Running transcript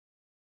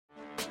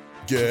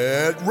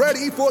Get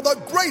ready for the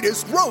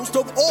greatest roast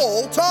of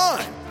all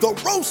time, the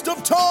Roast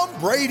of Tom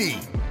Brady,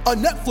 a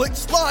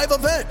Netflix live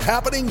event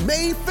happening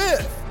May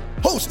 5th.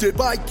 Hosted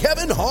by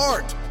Kevin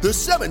Hart, the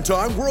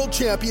 7-time world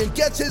champion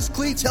gets his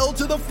cleats held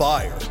to the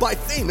fire by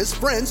famous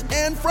friends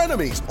and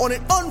frenemies on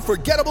an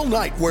unforgettable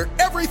night where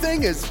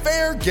everything is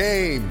fair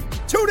game.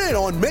 Tune in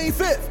on May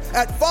 5th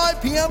at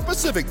 5 p.m.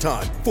 Pacific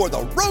time for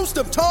the Roast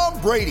of Tom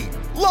Brady,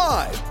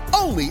 live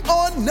only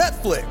on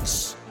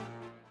Netflix.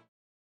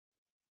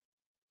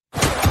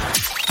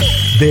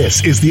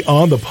 This is the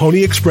On the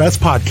Pony Express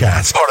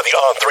podcast, part of the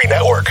On3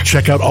 network.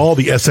 Check out all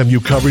the SMU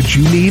coverage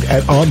you need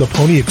at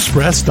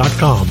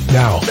ontheponyexpress.com.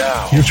 Now,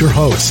 here's your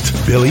host,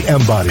 Billy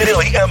Embody.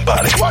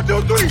 1,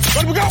 2, 3,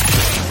 let me go!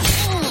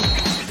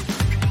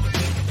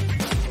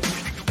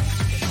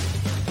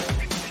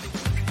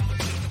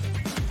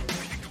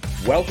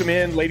 Welcome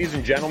in, ladies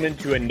and gentlemen,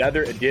 to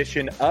another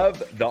edition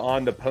of the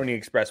On the Pony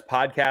Express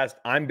podcast.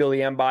 I'm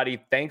Billy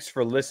Embody. Thanks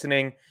for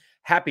listening.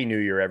 Happy New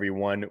Year,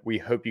 everyone. We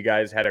hope you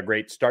guys had a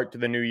great start to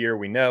the new year.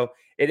 We know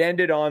it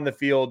ended on the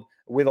field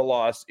with a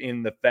loss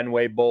in the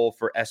Fenway Bowl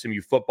for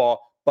SMU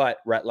football, but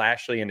Rhett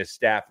Lashley and his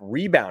staff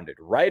rebounded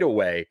right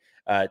away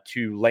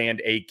to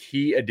land a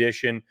key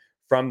addition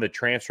from the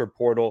transfer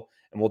portal,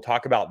 and we'll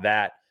talk about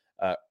that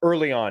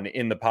early on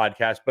in the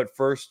podcast. But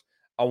first,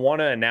 I want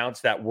to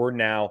announce that we're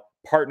now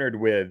partnered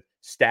with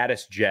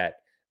Status Jet,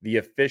 the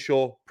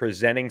official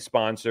presenting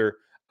sponsor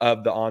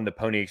of the On the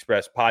Pony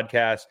Express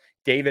podcast.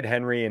 David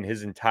Henry and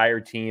his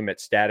entire team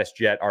at Status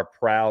Jet are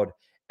proud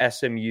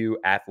SMU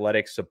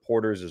athletic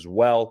supporters as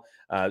well.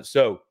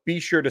 So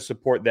be sure to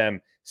support them.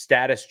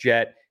 Status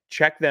Jet,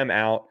 check them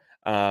out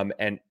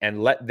and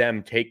let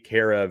them take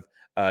care of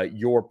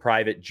your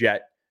private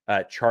jet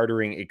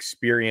chartering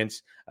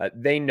experience.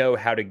 They know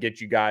how to get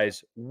you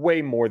guys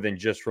way more than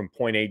just from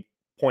point A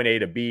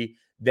to B.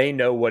 They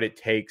know what it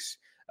takes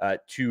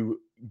to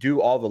do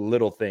all the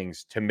little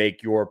things to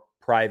make your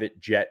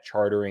private jet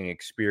chartering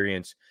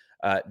experience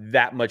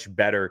that much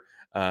better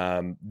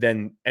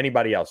than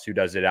anybody else who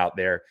does it out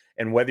there.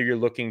 And whether you're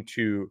looking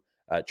to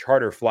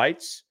charter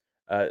flights,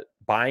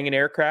 buying an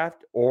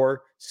aircraft,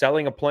 or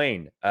selling a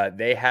plane,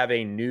 they have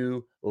a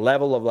new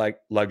level of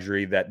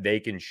luxury that they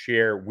can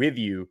share with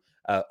you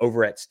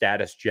over at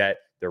Status Jet.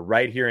 They're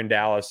right here in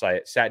Dallas. I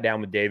sat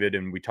down with David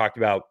and we talked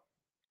about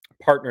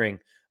partnering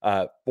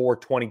for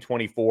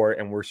 2024,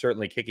 and we're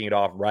certainly kicking it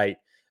off right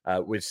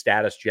with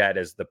Status Jet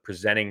as the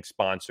presenting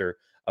sponsor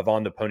of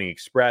On the Pony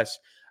Express.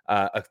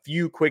 A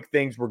few quick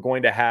things. We're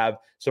going to have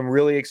some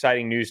really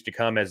exciting news to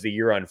come as the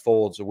year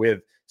unfolds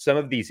with some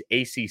of these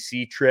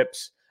ACC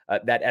trips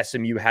that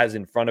SMU has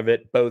in front of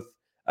it, both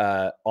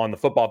on the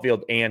football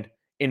field and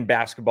in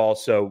basketball.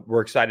 So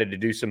we're excited to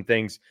do some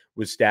things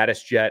with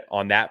Status Jet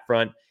on that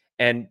front.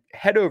 And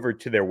head over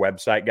to their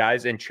website,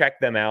 guys, and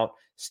check them out,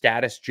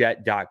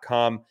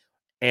 statusjet.com.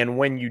 And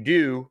when you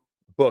do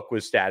book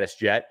with Status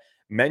Jet,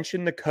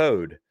 mention the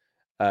code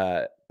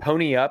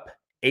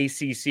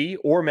PonyUpACC,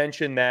 or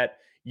mention that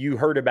you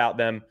heard about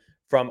them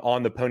from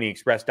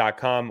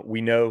ontheponyexpress.com. We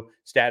know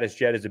Status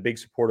Jet is a big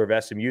supporter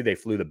of SMU. They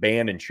flew the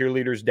band and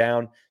cheerleaders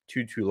down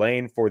to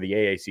Tulane for the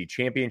AAC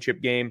championship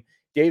game.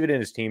 David and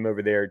his team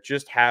over there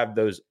just have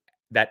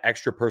that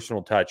extra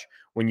personal touch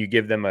when you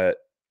give them a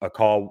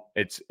call.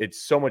 It's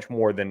so much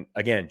more than,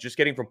 again, just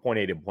getting from point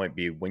A to point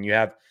B. When you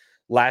have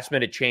last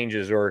minute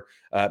changes or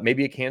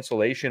maybe a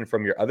cancellation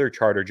from your other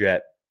charter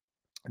jet,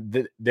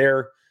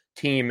 their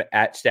team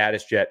at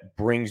Status Jet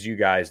brings you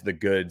guys the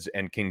goods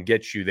and can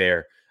get you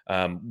there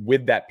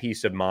with that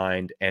peace of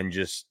mind and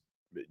just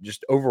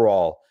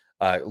overall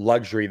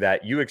luxury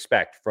that you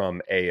expect from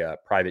a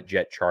private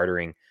jet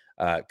chartering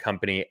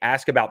company.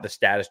 Ask about the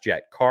Status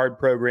Jet card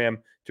program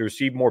to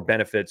receive more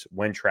benefits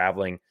when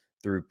traveling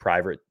through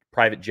private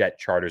jet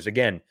charters.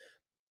 Again,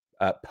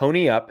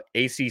 Pony Up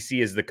ACC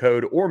is the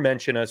code, or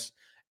mention us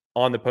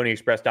on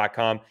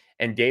theponyexpress.com,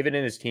 and David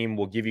and his team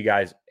will give you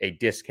guys a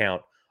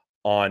discount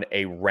on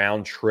a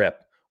round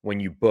trip when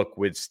you book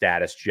with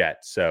Status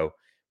Jet. So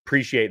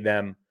appreciate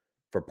them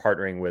for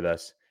partnering with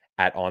us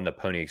at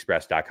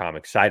ontheponyexpress.com.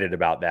 Excited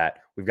about that.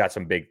 We've got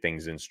some big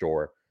things in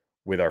store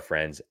with our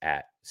friends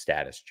at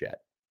Status Jet.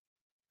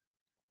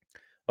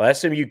 Well,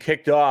 SMU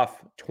kicked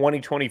off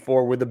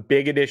 2024 with a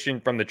big addition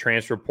from the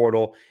transfer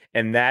portal,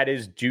 and that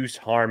is Deuce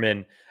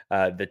Harmon,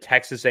 the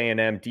Texas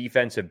A&M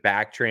defensive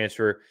back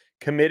transfer,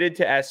 committed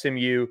to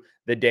SMU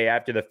the day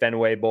after the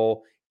Fenway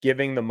Bowl,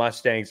 giving the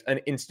Mustangs an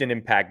instant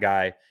impact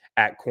guy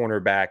at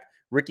cornerback.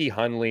 Ricky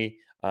Hunley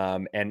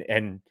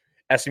and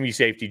SMU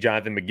safety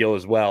Jonathan McGill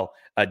as well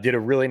did a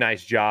really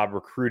nice job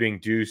recruiting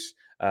Deuce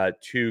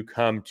to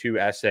come to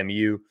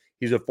SMU.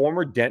 He's a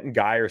former Denton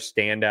Guyer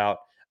standout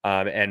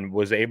and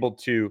was able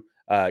to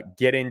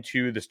get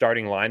into the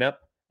starting lineup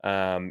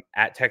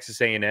at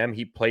Texas A&M.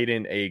 He played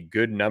in a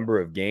good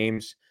number of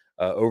games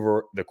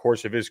over the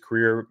course of his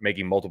career,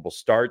 making multiple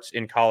starts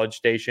in College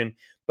Station.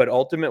 But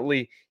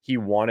ultimately, he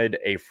wanted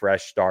a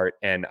fresh start.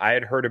 And I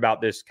had heard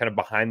about this kind of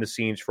behind the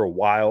scenes for a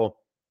while.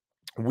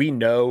 We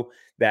know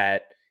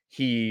that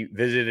He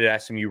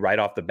visited SMU right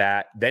off the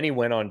bat. Then he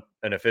went on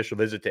an official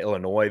visit to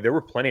Illinois. There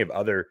were plenty of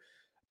other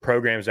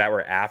programs that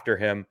were after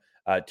him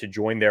to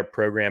join their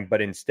program,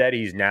 but instead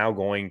he's now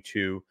going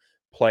to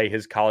play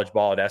his college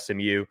ball at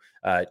SMU.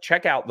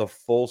 Check out the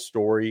full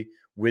story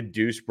with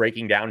Deuce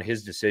breaking down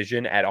his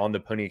decision at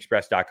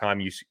ontheponyexpress.com.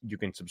 You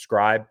can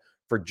subscribe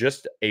for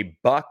just $1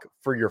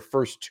 for your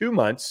first 2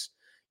 months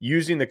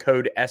using the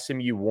code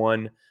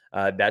SMU1.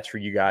 That's for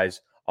you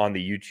guys on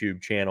the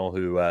YouTube channel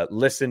who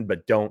listen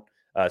but don't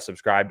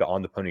subscribe to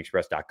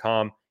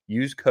ontheponyexpress.com.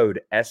 Use code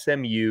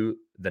SMU,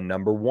 the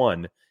number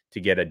 1, to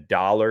get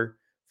 $1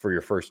 for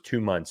your first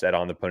 2 months at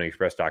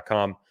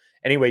ontheponyexpress.com.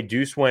 Anyway,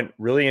 Deuce went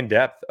really in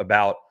depth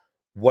about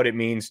what it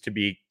means to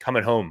be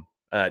coming home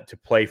to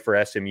play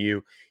for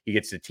SMU. He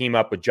gets to team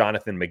up with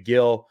Jonathan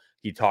McGill.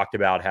 He talked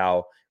about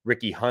how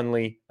Ricky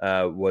Hunley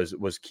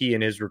was key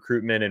in his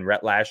recruitment, and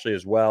Rhett Lashley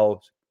as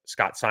well.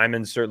 Scott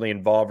Simons certainly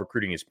involved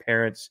recruiting his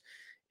parents.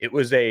 It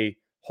was a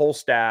whole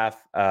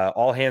staff,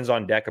 all hands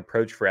on deck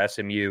approach for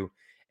SMU.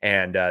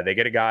 And they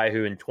get a guy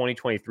who in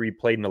 2023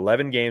 played in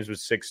 11 games with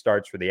 6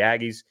 starts for the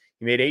Aggies.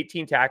 He made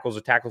 18 tackles,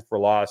 a tackle for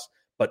loss,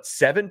 but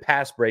 7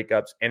 pass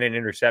breakups and an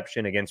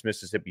interception against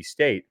Mississippi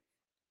State.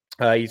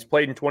 He's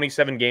played in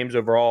 27 games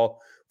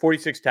overall,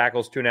 46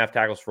 tackles, 2.5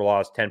 tackles for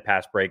loss, 10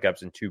 pass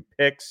breakups, and 2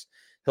 picks.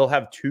 He'll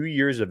have 2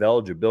 years of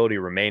eligibility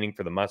remaining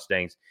for the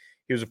Mustangs.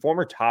 He was a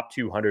former top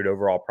 200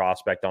 overall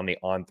prospect on the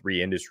On3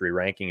 industry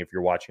ranking. If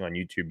you're watching on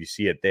YouTube, you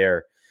see it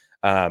there.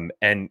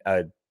 And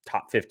a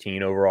top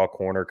 15 overall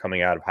corner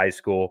coming out of high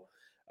school.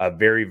 A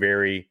very,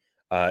 very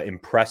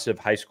impressive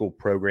high school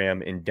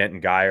program in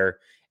Denton Guyer.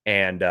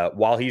 And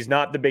while he's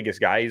not the biggest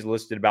guy, he's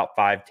listed about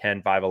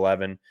 5'10",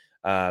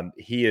 5'11".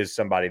 He is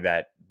somebody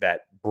that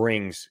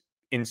brings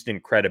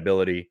instant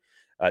credibility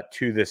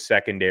to this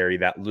secondary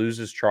that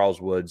loses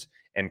Charles Woods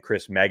and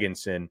Chris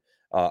Megginson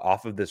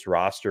off of this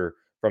roster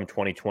from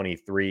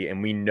 2023.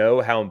 And we know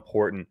how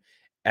important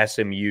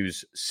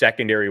SMU's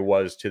secondary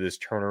was to this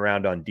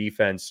turnaround on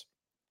defense.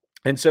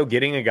 And so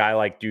getting a guy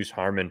like Deuce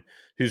Harmon,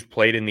 who's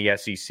played in the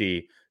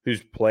SEC,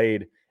 who's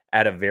played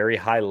at a very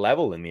high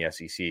level in the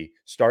SEC,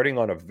 starting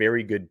on a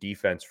very good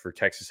defense for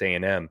Texas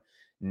A&M,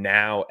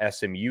 now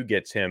SMU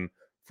gets him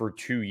for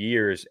 2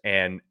 years.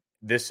 And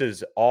this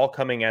is all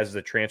coming as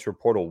the transfer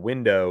portal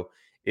window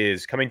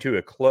is coming to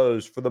a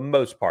close for the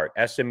most part.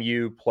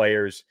 SMU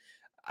players,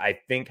 I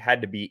think,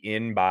 had to be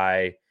in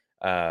by,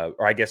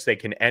 or I guess they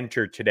can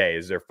enter today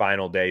is their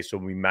final day. So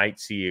we might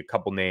see a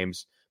couple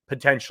names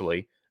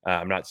potentially.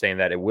 I'm not saying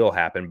that it will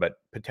happen, but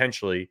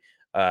potentially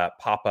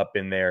pop up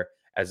in there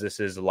as this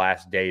is the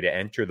last day to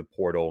enter the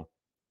portal.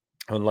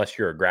 Unless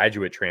you're a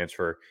graduate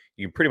transfer,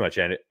 you can pretty much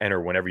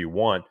enter whenever you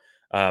want.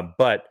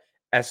 But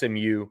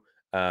SMU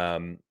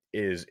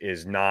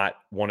is not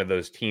one of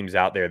those teams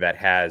out there that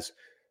has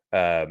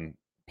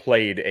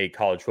played a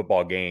college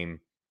football game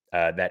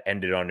that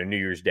ended on a New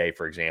Year's Day,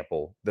 for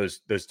example.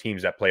 Those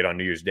teams that played on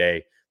New Year's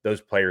Day,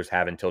 those players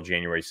have until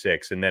January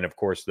 6th. And then, of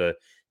course, the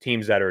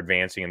teams that are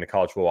advancing in the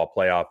college football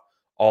playoff,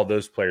 all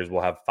those players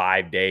will have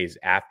 5 days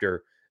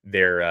after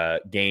their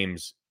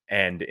games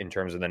end in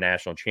terms of the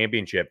national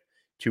championship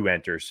to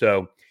enter.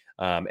 So,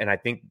 and I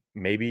think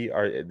maybe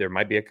there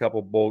might be a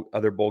couple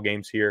other bowl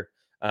games here.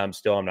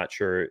 Still, I'm not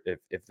sure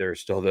if there's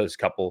still those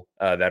couple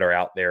that are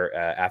out there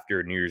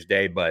after New Year's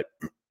Day, but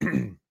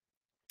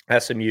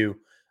SMU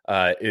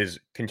is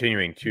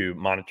continuing to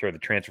monitor the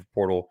transfer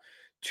portal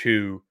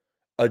to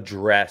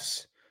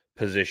address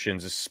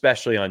positions,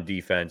 especially on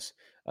defense.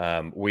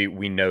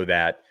 We know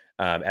that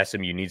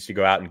SMU needs to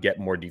go out and get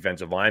more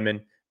defensive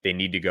linemen. They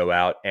need to go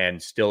out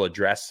and still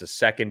address the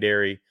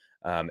secondary.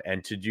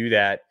 And to do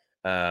that,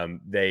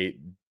 they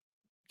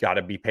got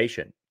to be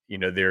patient. You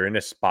know, they're in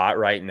a spot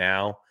right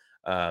now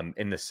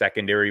in the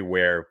secondary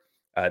where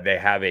they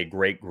have a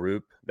great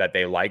group that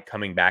they like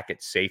coming back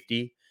at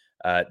safety.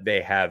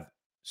 They have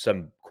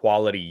some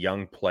quality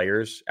young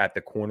players at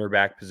the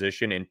cornerback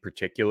position in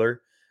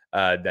particular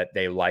that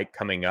they like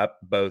coming up,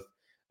 both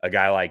a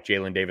guy like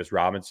Jalen Davis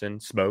Robinson,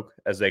 Smoke,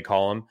 as they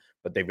call him,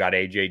 but they've got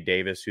AJ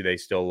Davis, who they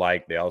still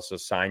like. They also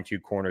signed 2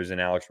 corners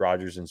in Alex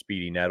Rogers and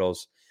Speedy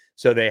Nettles.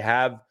 So they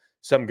have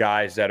some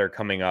guys that are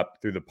coming up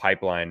through the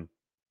pipeline,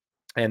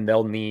 and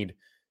they'll need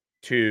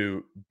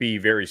to be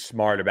very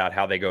smart about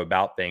how they go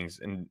about things.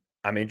 And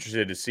I'm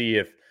interested to see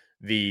if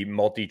the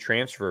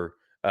multi-transfer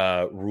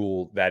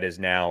rule that is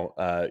now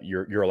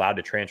you're allowed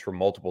to transfer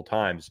multiple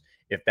times,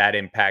 if that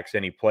impacts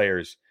any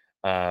players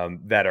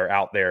that are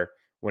out there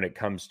when it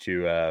comes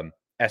to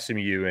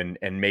SMU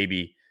and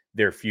maybe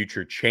their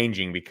future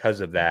changing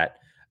because of that.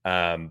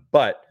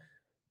 But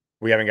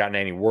we haven't gotten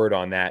any word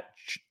on that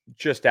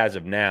just as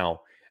of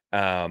now.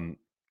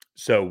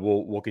 So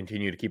we'll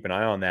continue to keep an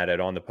eye on that at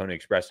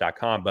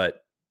ontheponyexpress.com.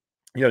 But,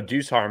 you know,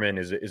 Deuce Harmon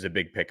is a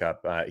big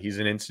pickup. He's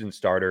an instant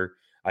starter,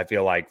 I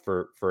feel like,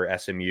 for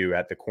SMU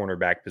at the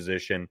cornerback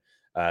position.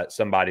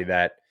 Somebody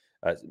that,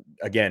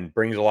 again,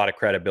 brings a lot of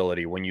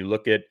credibility. When you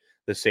look at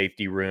the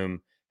safety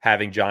room,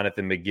 having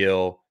Jonathan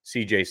McGill,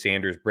 CJ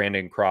Sanders,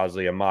 Brandon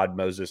Crosley, Ahmad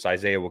Moses,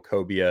 Isaiah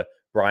Wacobia,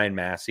 Brian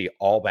Massey,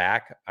 all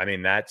back. I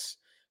mean, that's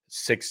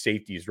 6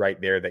 safeties right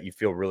there that you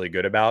feel really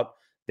good about.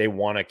 They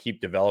want to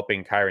keep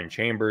developing Kyron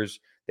Chambers.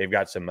 They've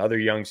got some other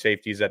young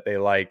safeties that they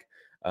like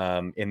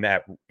in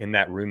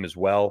that room as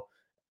well.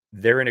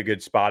 They're in a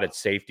good spot at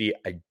safety.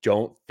 I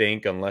don't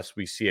think, unless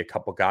we see a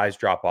couple guys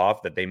drop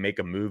off, that they make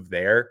a move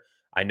there.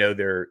 I know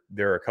there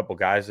are a couple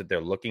guys that they're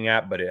looking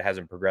at, but it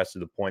hasn't progressed to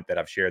the point that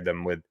I've shared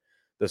them with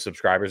the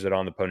subscribers at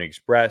On the Pony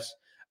Express.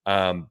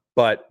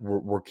 But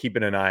we're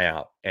keeping an eye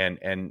out.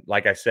 And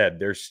like I said,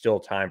 there's still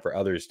time for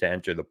others to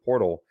enter the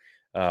portal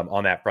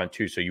on that front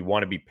too. So you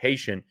want to be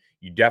patient.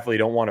 You definitely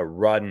don't want to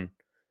run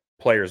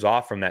players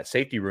off from that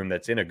safety room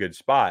that's in a good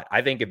spot.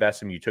 I think if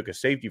SMU took a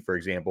safety, for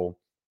example,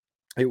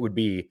 it would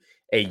be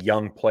a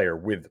young player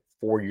with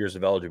 4 years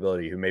of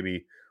eligibility who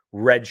maybe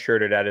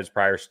redshirted at his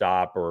prior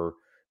stop or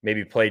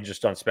maybe played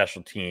just on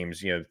special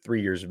teams,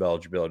 3 years of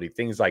eligibility,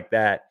 things like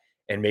that.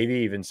 And maybe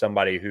even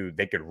somebody who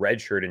they could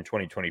redshirt in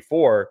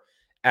 2024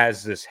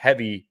 as this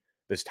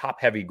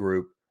top heavy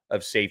group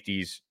of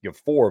safeties,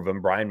 4 of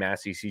them, Brian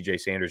Massey, CJ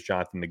Sanders,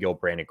 Jonathan McGill,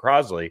 Brandon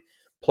Crosley,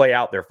 play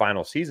out their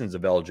final seasons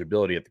of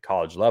eligibility at the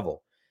college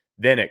level.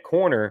 Then at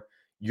corner,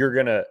 you're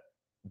going to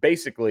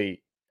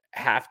basically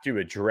have to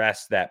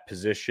address that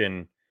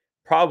position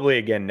probably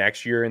again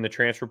next year in the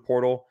transfer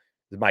portal.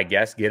 Is my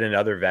guess, get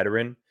another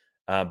veteran.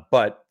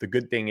 But the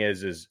good thing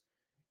is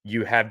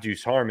you have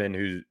Deuce Harmon,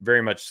 who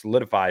very much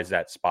solidifies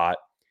that spot.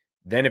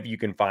 Then if you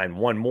can find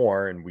one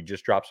more, and we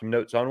just dropped some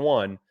notes on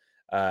one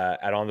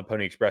at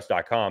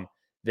ontheponyexpress.com,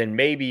 then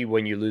maybe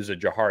when you lose a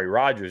Jahari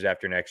Rogers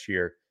after next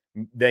year,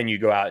 then you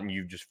go out and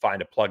you just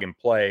find a plug and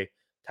play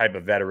type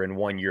of veteran,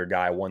 1-year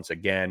guy once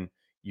again.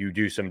 You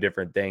do some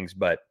different things,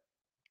 but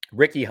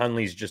Ricky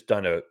Hunley's just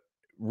done a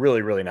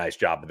really, really nice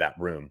job of that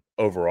room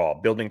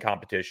overall, building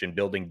competition,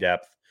 building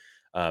depth.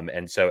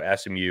 And so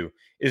SMU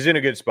is in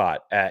a good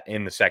spot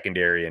in the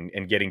secondary,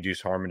 and getting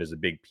Deuce Harmon is a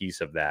big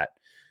piece of that.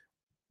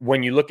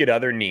 When you look at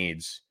other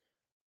needs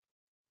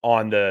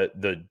on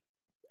the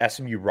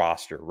SMU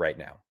roster right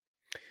now,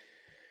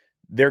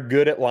 they're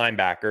good at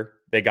linebacker.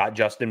 They got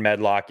Justin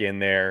Medlock in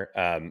there.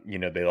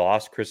 They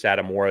lost Chris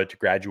Adamora to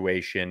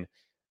graduation.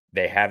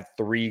 They have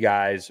 3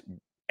 guys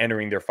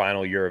entering their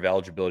final year of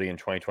eligibility in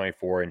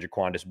 2024, and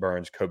Jaquandis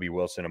Burns, Kobe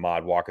Wilson,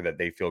 Ahmad Walker, that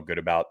they feel good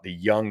about. The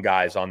young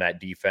guys on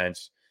that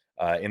defense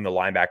in the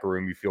linebacker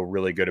room, you feel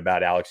really good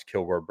about. Alex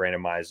Kilgore,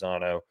 Brandon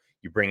Maizano.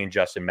 You bring in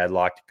Justin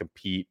Medlock to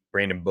compete.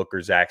 Brandon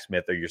Booker, Zach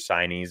Smith are your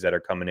signees that are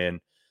coming in.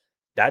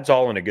 That's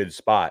all in a good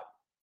spot.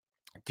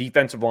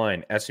 Defensive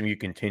line, SMU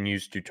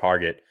continues to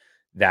target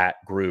that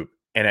group.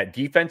 And at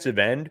defensive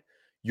end,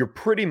 you're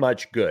pretty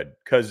much good,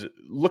 because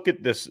look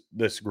at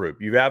this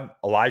group. You have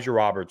Elijah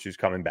Roberts, who's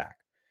coming back.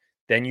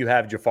 Then you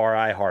have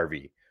Jafari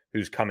Harvey,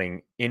 who's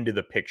coming into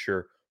the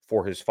picture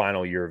for his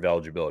final year of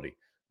eligibility.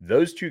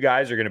 Those 2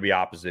 guys are going to be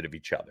opposite of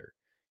each other.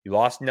 You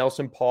lost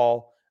Nelson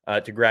Paul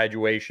to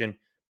graduation,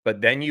 but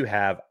then you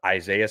have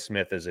Isaiah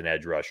Smith as an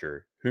edge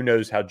rusher. Who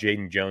knows how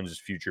Jaden Jones'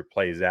 future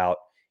plays out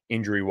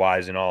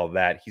injury-wise and all of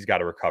that. He's got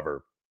to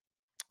recover.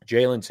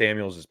 Jalen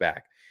Samuels is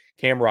back.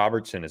 Cam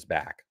Robertson is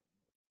back.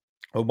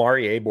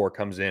 Omari Abor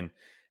comes in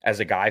as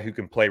a guy who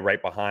can play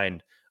right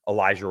behind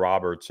Elijah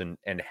Roberts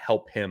and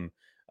help him,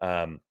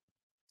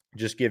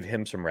 just give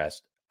him some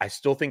rest. I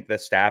still think the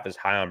staff is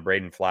high on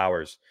Braden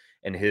Flowers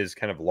and his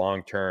kind of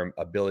long-term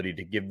ability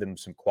to give them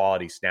some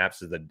quality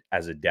snaps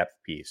as a depth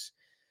piece.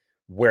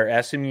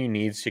 Where SMU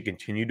needs to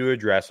continue to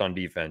address on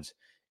defense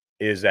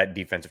is that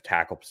defensive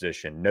tackle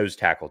position, nose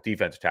tackle,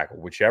 defensive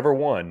tackle, whichever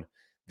one,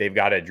 they've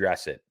got to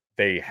address it.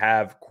 They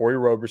have Corey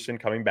Roberson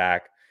coming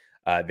back.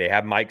 They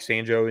have Mike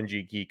Sanjo and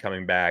Njiki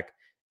coming back.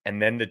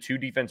 And then the 2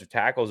 defensive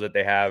tackles that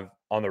they have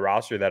on the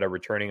roster that are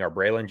returning are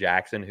Braylon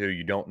Jackson, who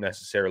you don't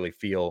necessarily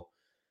feel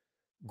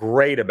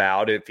great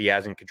about if he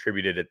hasn't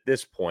contributed at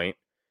this point.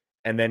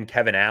 And then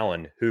Kevin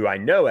Allen, who I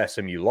know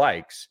SMU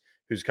likes,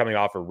 who's coming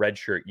off a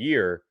redshirt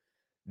year.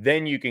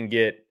 Then you can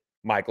get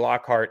Mike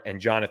Lockhart and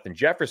Jonathan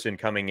Jefferson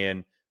coming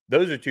in.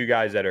 Those are 2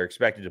 guys that are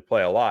expected to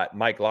play a lot.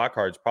 Mike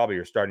Lockhart's probably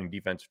your starting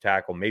defensive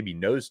tackle, maybe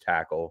nose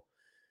tackle.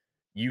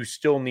 You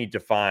still need to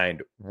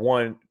find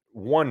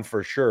one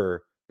for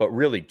sure, but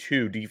really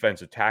 2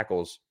 defensive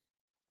tackles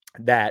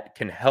that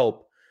can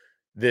help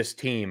this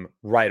team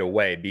right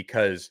away,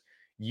 because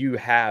you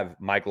have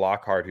Mike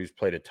Lockhart, who's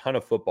played a ton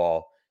of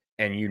football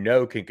and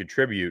can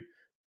contribute,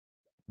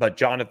 but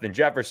Jonathan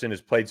Jefferson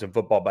has played some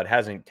football but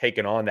hasn't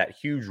taken on that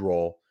huge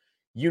role.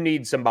 You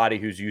need somebody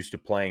who's used to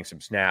playing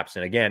some snaps.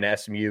 And again,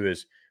 SMU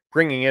is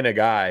bringing in a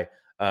guy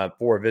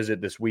for a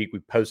visit this week. We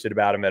posted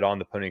about him at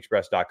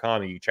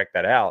ontheponyexpress.com, and you can check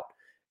that out.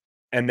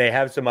 And they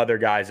have some other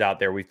guys out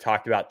there. We've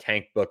talked about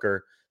Tank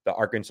Booker, the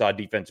Arkansas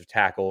defensive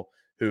tackle,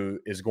 who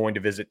is going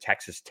to visit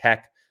Texas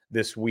Tech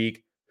this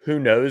week. Who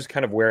knows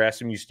kind of where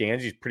SMU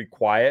stands? He's pretty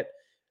quiet.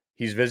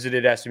 He's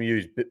visited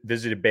SMU. He's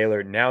visited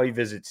Baylor. Now he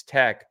visits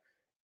Tech.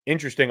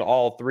 Interesting,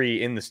 all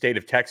 3 in the state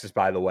of Texas,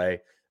 by the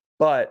way.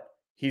 But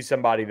he's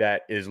somebody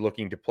that is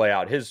looking to play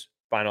out his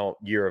final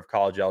year of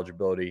college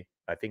eligibility.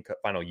 I think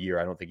final year.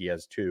 I don't think he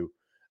has 2.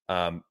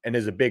 And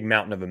is a big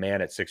mountain of a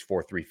man at 6'4",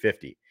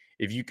 350.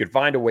 If you could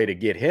find a way to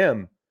get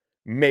him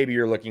maybe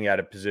you're looking at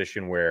a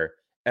position where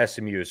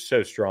SMU is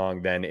so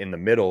strong, then in the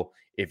middle,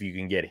 if you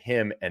can get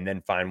him and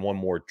then find one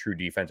more true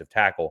defensive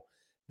tackle,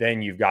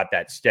 then you've got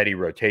that steady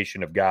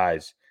rotation of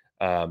guys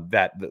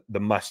that the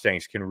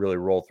Mustangs can really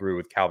roll through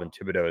with Calvin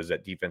Thibodeau as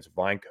that defensive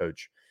line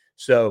coach.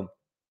 So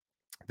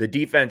the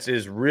defense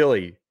is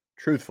really,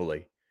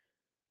 truthfully,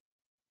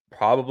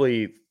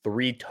 probably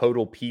 3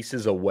 total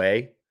pieces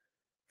away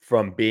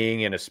from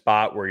being in a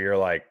spot where you're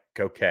like,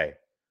 okay,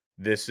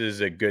 this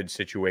is a good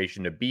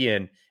situation to be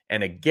in.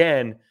 And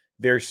again,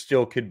 there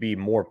still could be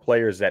more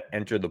players that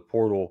enter the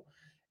portal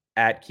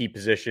at key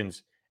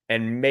positions,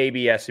 and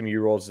maybe SMU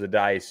rolls the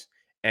dice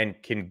and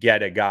can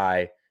get a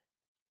guy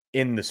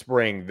in the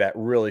spring that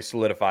really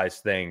solidifies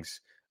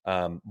things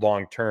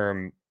long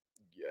term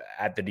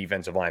at the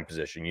defensive line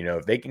position. You know,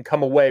 if they can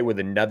come away with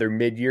another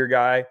mid-year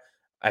guy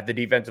at the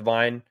defensive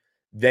line,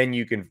 then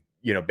you can,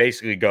 you know,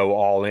 basically go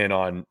all in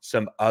on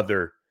some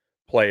other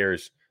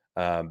players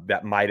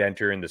that might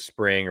enter in the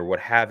spring or what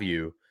have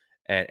you,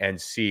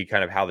 and see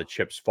kind of how the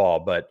chips fall.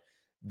 But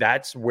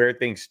that's where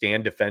things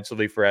stand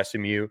defensively for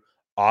SMU.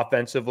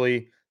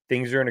 Offensively,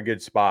 things are in a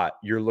good spot.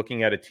 You're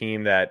looking at a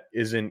team that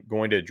isn't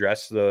going to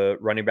address the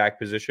running back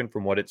position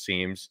from what it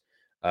seems.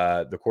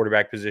 The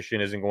quarterback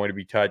position isn't going to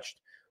be touched.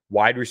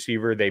 Wide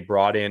receiver, they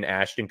brought in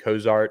Ashton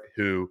Cozart,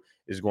 who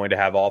is going to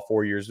have all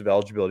 4 years of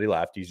eligibility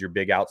left. He's your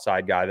big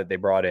outside guy that they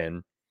brought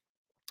in.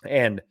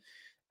 And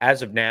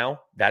as of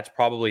now, that's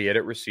probably it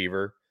at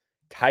receiver.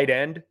 Tight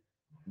end,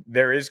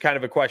 there is kind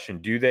of a question.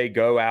 Do they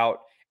go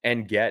out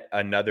and get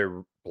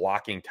another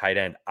blocking tight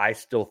end? I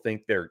still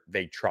think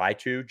they try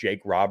to.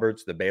 Jake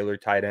Roberts, the Baylor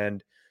tight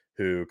end,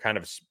 who kind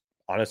of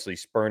honestly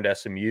spurned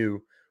SMU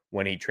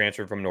when he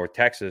transferred from North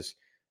Texas.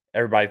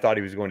 Everybody thought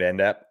he was going to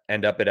end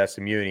up at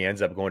SMU, and he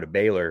ends up going to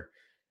Baylor.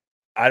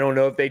 I don't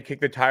know if they'd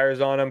kick the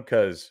tires on him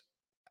because,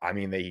 I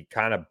mean, they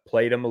kind of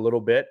played him a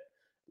little bit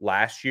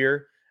last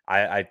year.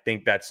 I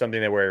think that's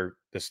something that where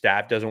the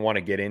staff doesn't want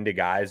to get into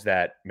guys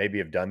that maybe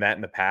have done that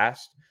in the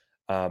past.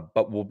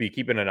 But we'll be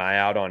keeping an eye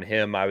out on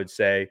him. I would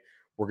say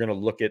we're going to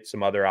look at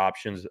some other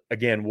options.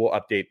 Again, we'll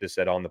update this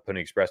at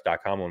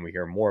ontheponyexpress.com when we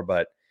hear more.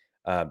 But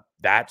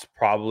that's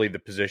probably the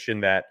position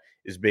that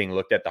is being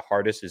looked at the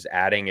hardest, is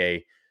adding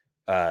a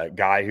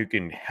guy who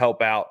can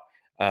help out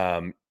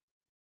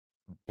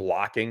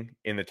blocking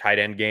in the tight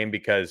end game,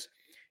 because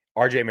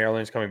RJ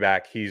Maryland's coming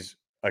back. He's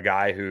a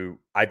guy who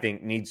I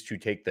think needs to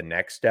take the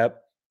next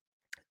step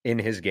in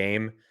his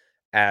game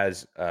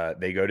as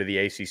they go to the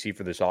ACC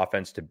for this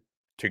offense to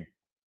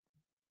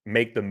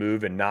make the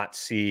move and not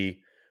see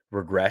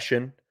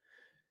regression.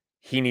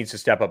 He needs to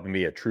step up and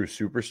be a true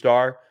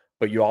superstar.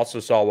 But you also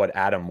saw what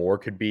Adam Moore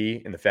could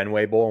be in the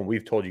Fenway Bowl. And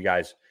we've told you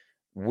guys,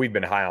 we've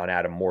been high on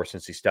Adam Moore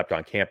since he stepped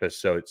on campus.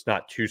 So it's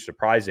not too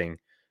surprising.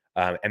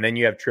 And then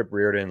you have Trip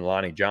Reardon and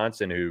Lonnie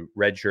Johnson, who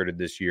redshirted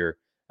this year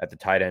at the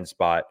tight end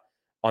spot.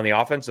 On the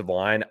offensive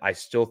line, I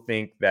still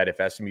think that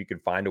if SMU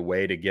could find a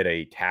way to get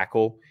a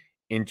tackle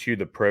into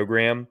the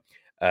program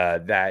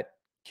that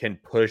can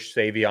push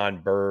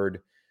Savion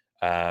Byrd,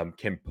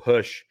 can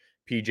push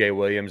PJ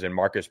Williams and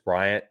Marcus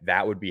Bryant,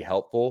 that would be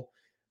helpful.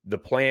 The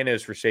plan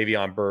is for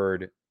Savion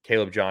Byrd,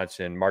 Caleb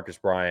Johnson, Marcus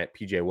Bryant,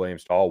 PJ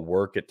Williams to all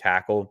work at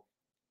tackle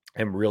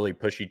and really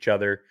push each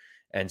other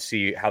and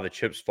see how the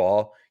chips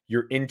fall.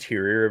 Your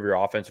interior of your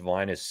offensive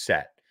line is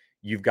set.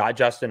 You've got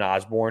Justin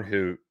Osborne,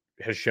 who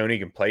has shown he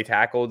can play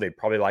tackle. They'd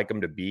probably like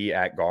him to be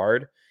at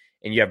guard.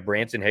 And you have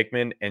Branson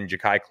Hickman and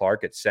Ja'Kai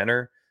Clark at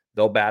center.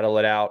 They'll battle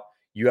it out.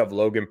 You have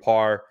Logan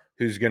Parr,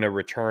 who's going to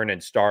return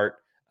and start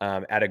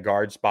at a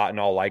guard spot in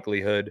all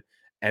likelihood.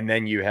 And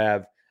then you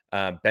have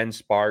Ben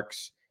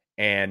Sparks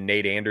and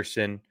Nate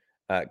Anderson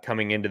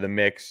coming into the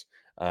mix.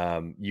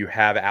 You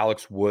have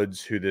Alex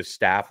Woods, who the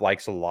staff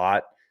likes a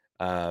lot,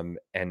 and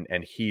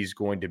he's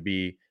going to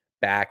be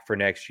back for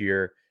next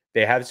year.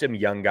 They have some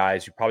young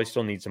guys who probably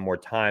still need some more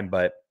time,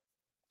 but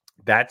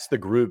that's the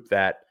group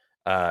that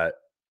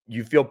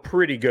you feel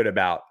pretty good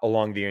about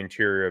along the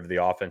interior of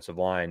the offensive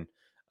line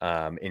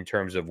in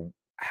terms of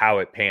how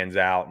it pans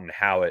out and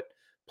how it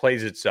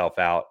plays itself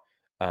out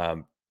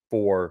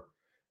for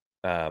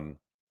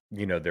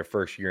their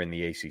first year in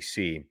the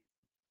ACC.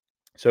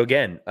 So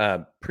again,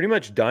 pretty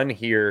much done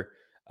here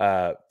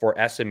for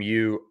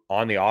SMU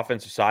on the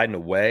offensive side in a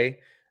way.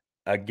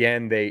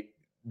 Again,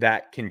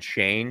 that can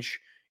change.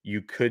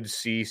 You could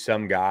see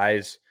some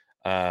guys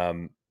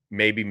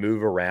maybe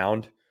move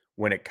around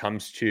when it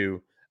comes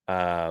to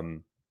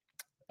the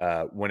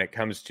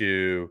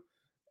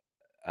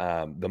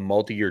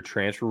multi-year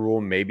transfer rule.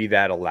 Maybe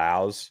that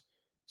allows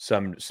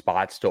some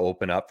spots to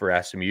open up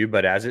for SMU,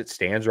 but as it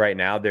stands right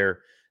now, they're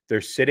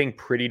sitting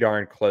pretty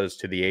darn close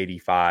to the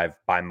 85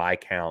 by my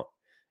count,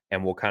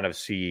 and we'll kind of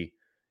see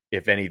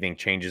if anything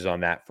changes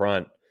on that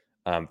front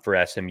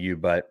for SMU.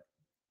 But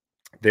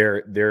they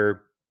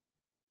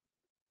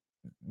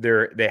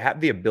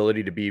have the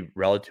ability to be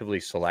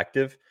relatively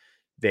selective.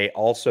 They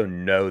also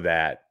know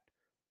that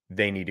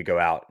they need to go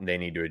out and they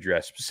need to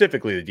address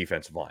specifically the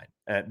defensive line.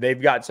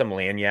 They've got some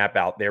lanyap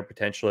out there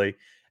potentially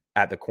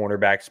at the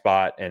cornerback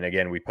spot. And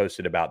again, we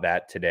posted about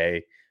that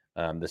today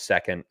the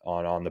second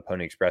on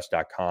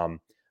theponyexpress.com,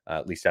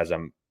 at least as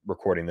I'm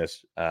recording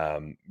this,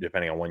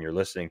 depending on when you're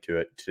listening to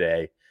it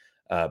today.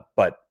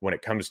 But when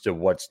it comes to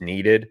what's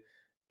needed,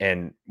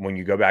 and when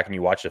you go back and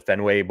you watch the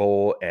Fenway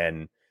Bowl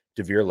and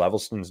DeVere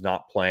Levelston's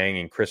not playing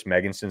and Chris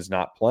Megginson's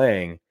not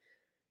playing,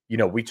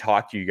 we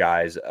talked to you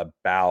guys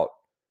about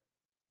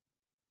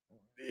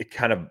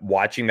kind of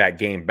watching that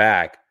game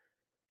back.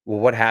 Well,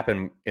 what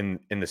happened in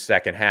the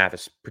second half,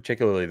 is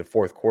particularly the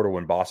fourth quarter,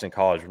 when Boston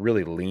College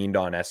really leaned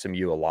on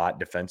SMU a lot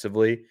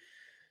defensively.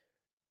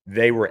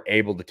 They were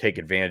able to take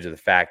advantage of the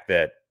fact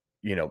that,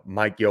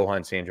 Mike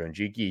Johann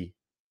Sandro-Njiki,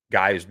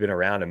 guy who's been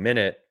around a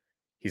minute,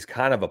 he's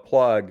kind of a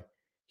plug.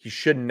 He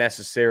shouldn't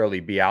necessarily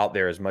be out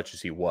there as much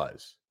as he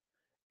was.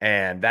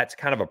 And that's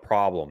kind of a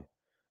problem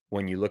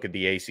when you look at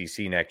the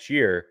ACC next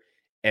year.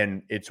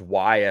 And it's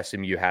why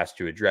SMU has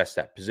to address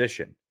that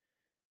position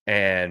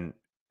and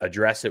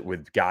address it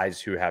with guys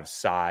who have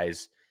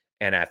size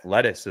and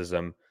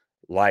athleticism,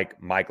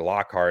 like Mike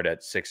Lockhart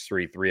at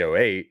 6'3",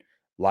 308,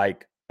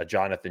 like a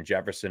Jonathan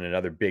Jefferson,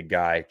 another big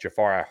guy.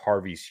 Jafari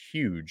Harvey's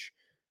huge.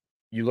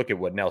 You look at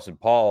what Nelson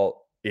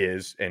Paul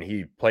is, and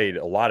he played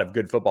a lot of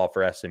good football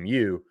for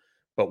SMU.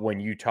 But when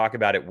you talk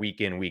about it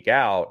week in, week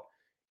out,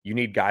 you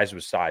need guys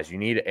with size. You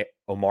need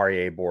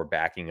Omari Abor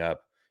backing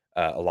up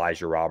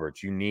Elijah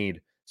Roberts. You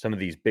need some of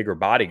these bigger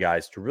body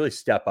guys to really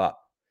step up.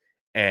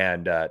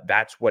 And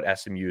that's what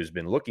SMU has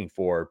been looking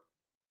for.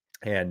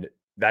 And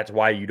that's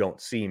why you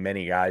don't see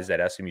many guys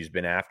that SMU's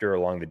been after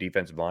along the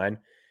defensive line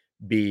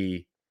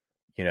be,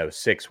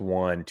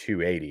 6'1",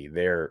 280.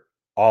 They're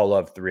all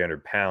of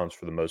 300 pounds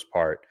for the most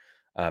part.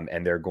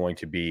 And they're going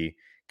to be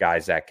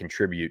guys that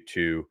contribute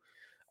to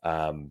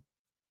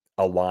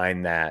a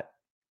line that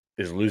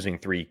is losing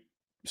 3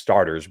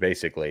 starters,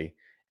 basically.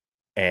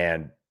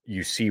 And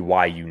you see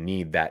why you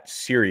need that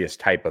serious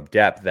type of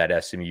depth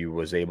that SMU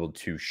was able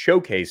to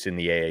showcase in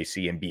the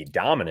AAC and be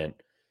dominant.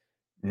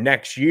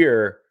 Next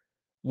year,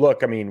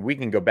 look, I mean, we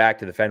can go back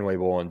to the Fenway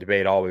Bowl and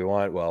debate all we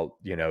want. Well,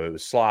 it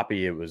was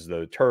sloppy. It was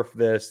the turf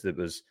this. It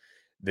was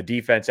the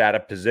defense out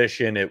of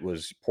position. It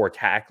was poor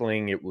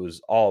tackling. It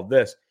was all of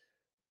this.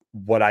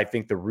 What I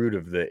think the root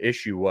of the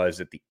issue was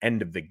at the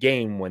end of the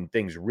game, when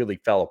things really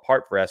fell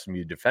apart for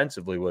SMU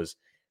defensively, was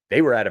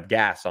they were out of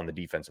gas on the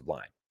defensive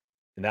line.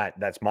 And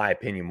that's my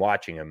opinion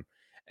watching him.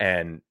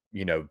 And,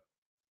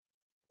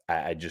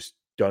 I just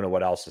don't know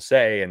what else to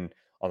say. And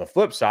on the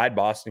flip side,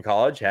 Boston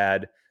College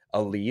had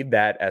a lead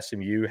that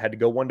SMU had to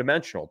go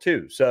one-dimensional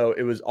too. So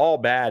it was all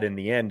bad in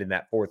the end in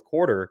that fourth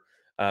quarter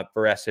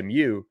for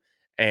SMU.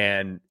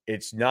 And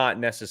it's not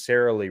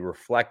necessarily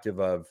reflective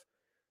of,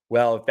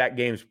 well, if that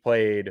game's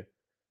played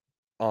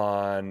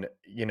on,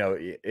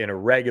 in a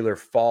regular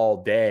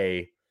fall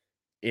day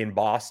in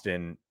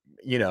Boston,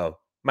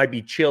 might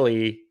be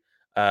chilly,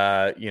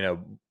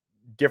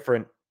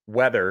 different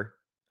weather.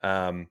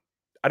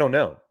 I don't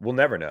know. We'll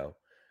never know.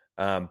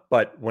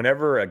 But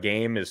whenever a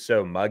game is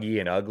so muggy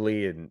and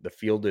ugly and the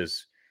field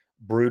is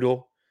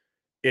brutal,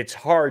 it's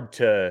hard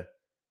to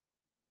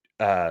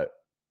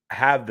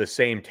have the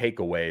same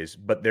takeaways.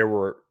 But there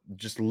were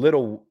just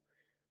little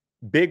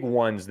big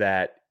ones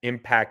that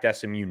impact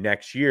SMU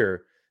next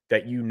year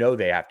that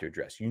they have to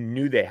address. You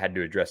knew they had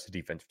to address the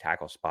defensive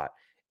tackle spot.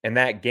 And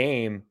that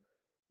game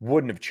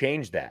wouldn't have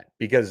changed that,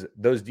 because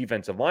those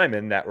defensive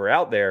linemen that were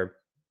out there,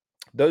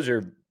 those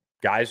are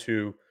guys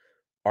who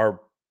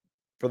are,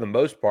 for the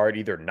most part,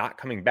 either not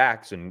coming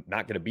back, so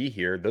not going to be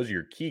here. Those are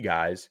your key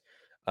guys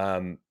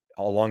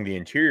along the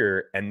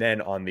interior. And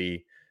then on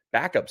the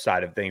backup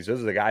side of things,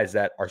 those are the guys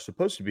that are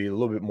supposed to be a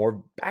little bit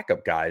more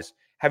backup guys,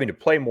 having to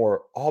play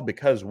more, all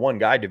because one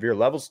guy, DeVere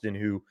Levelston,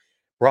 who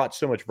brought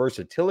so much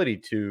versatility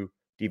to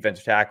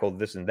defensive tackle,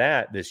 this and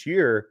that this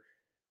year,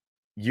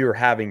 you're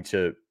having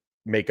to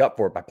make up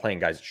for it by playing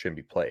guys that shouldn't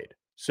be played.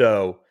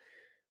 So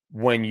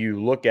when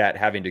you look at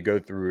having to go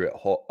through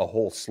a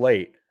whole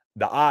slate,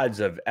 the odds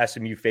of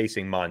SMU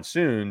facing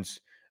monsoons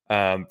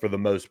for the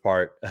most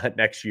part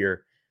next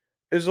year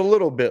is a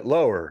little bit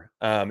lower.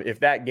 If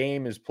that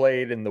game is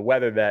played in the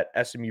weather that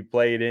SMU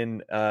played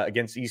in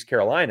against East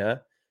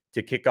Carolina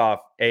to kick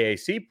off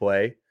AAC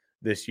play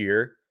this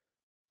year,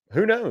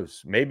 who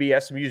knows? Maybe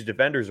SMU's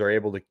defenders are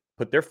able to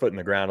put their foot in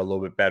the ground a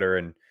little bit better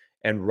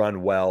and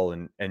run well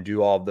and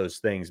do all of those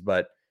things.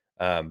 But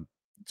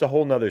it's a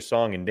whole nother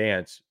song and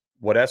dance.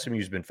 What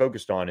SMU's been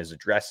focused on is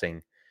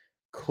addressing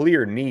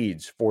clear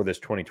needs for this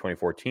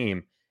 2024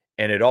 team.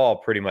 And it all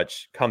pretty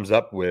much comes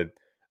up with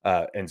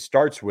and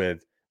starts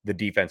with the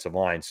defensive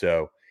line.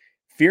 So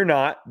fear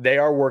not, they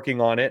are working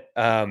on it.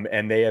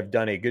 And they have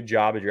done a good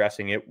job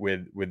addressing it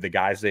with the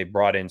guys they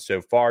brought in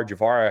so far.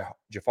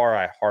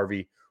 Jafari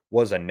Harvey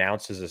was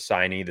announced as a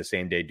signee the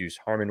same day Deuce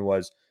Harmon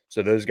was.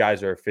 So those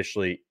guys are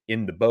officially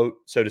in the boat,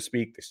 so to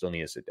speak. They still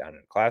need to sit down in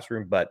a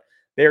classroom, but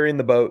they're in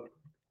the boat.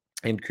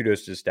 And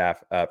kudos to the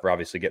staff for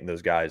obviously getting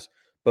those guys,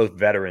 both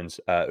veterans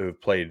who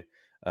have played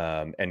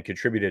and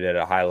contributed at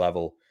a high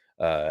level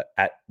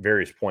at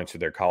various points of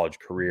their college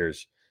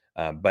careers.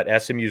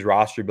 But SMU's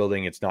roster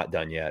building, it's not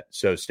done yet.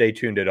 So stay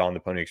tuned at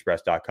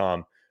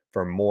ontheponyexpress.com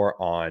for more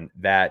on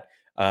that.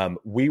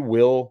 We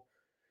will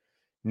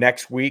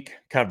next week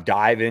kind of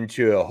dive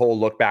into a whole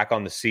look back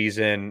on the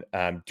season,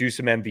 do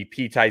some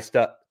MVP type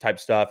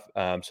stuff,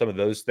 some of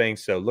those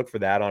things. So look for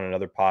that on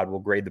another pod. We'll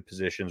grade the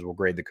positions, we'll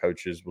grade the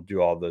coaches, we'll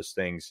do all those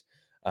things.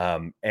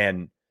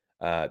 And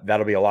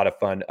that'll be a lot of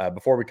fun.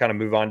 Before we kind of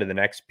move on to the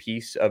next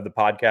piece of the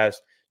podcast,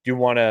 do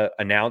want to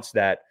announce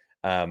that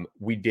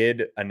we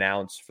did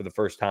announce for the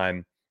first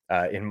time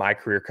in my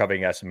career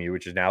covering SMU,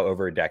 which is now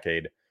over a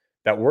decade,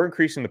 that we're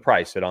increasing the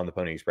price at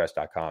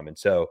ontheponyexpress.com. And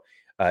so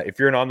if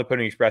you're an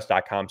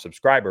ontheponyexpress.com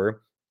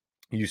subscriber,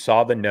 you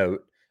saw the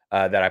note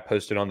that I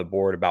posted on the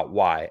board about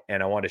why.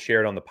 And I want to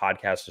share it on the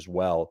podcast as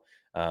well,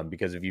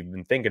 because if you've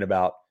been thinking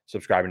about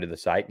subscribing to the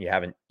site and you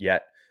haven't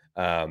yet,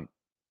 I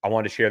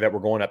want to share that we're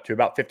going up to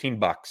about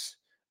 $15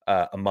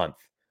 a month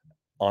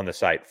on the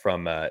site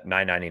from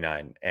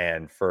 $9.99.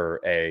 And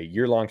for a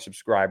year-long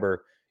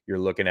subscriber, you're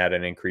looking at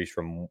an increase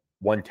from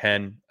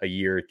 $110 a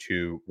year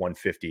to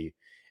 $150.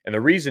 And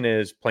the reason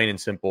is plain and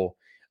simple.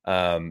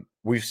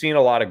 We've seen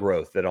a lot of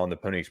growth at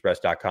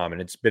ontheponyexpress.com,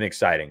 and it's been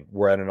exciting.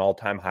 We're at an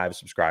all-time high of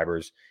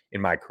subscribers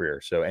in my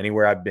career. So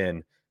anywhere I've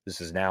been,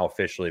 this is now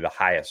officially the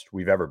highest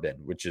we've ever been,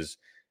 which is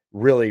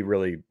really,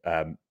 really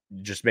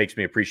just makes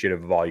me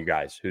appreciative of all you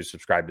guys who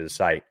subscribe to the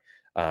site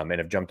and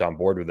have jumped on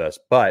board with us.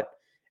 But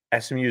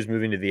SMU is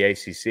moving to the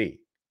ACC.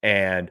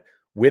 And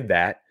with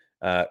that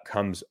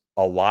comes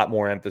a lot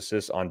more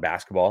emphasis on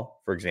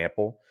basketball, for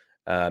example.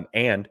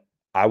 And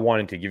I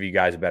wanted to give you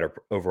guys a better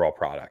overall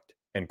product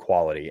and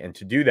quality. And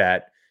to do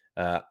that,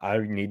 I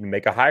need to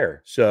make a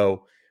hire.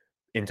 So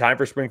in time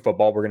for spring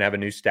football, we're going to have a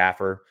new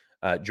staffer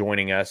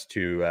joining us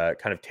to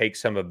kind of take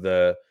some of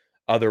the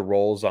other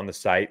roles on the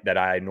site that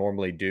I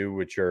normally do,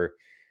 which are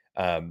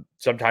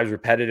sometimes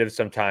repetitive,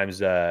 sometimes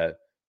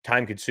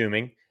time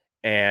consuming.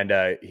 And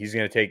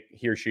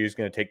he or she is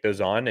going to take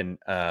those on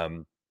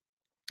and,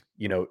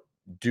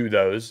 do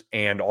those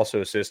and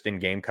also assist in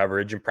game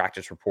coverage and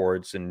practice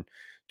reports and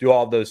do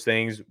all of those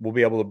things. We'll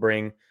be able to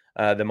bring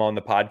them on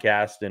the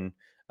podcast and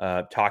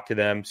talk to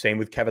them. Same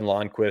with Kevin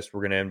Lonnquist.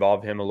 We're going to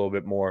involve him a little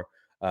bit more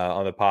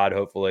on the pod,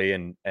 hopefully.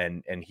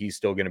 And he's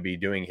still going to be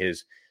doing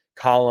his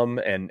column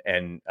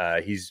and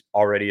he's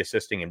already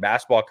assisting in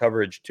basketball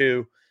coverage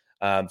too.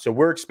 So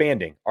we're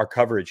expanding our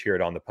coverage here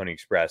at On the Pony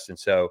Express. And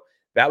so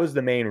that was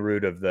the main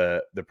root of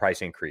the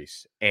price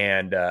increase.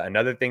 And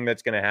another thing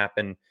that's going to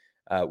happen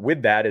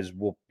with that is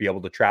we'll be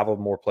able to travel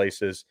more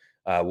places.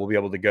 We'll be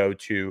able to go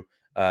to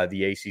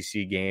the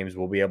ACC games.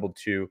 We'll be able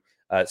to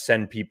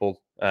send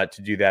people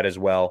to do that as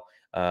well.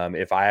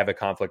 If I have a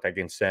conflict, I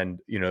can send,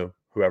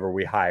 whoever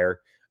we hire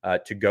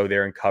to go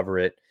there and cover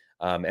it.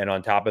 And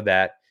on top of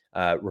that,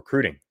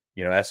 recruiting.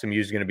 SMU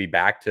is going to be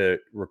back to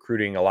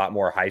recruiting a lot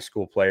more high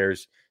school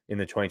players in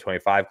the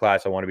 2025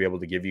 class. I want to be able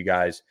to give you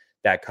guys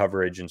that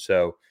coverage. And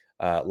so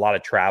a lot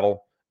of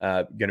travel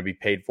going to be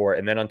paid for.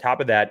 And then on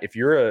top of that, if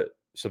you're a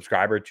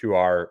subscriber to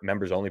our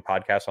members only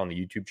podcast on the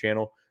YouTube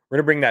channel, we're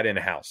going to bring that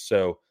in-house.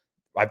 So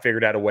I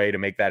figured out a way to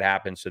make that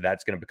happen. So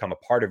that's going to become a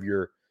part of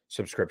your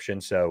subscription.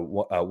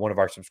 So one of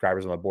our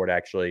subscribers on the board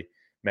actually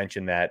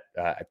mentioned that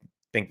I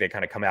think they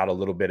kind of come out a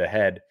little bit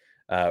ahead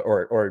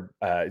or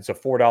it's a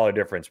 $4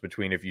 difference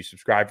between if you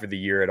subscribe for the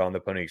year at On the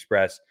Pony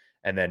Express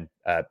and then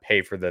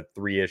pay for the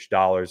 $3-ish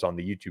on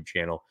the YouTube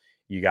channel.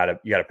 You got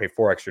to pay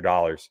 $4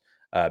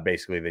 extra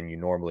basically than you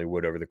normally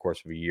would over the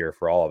course of a year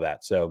for all of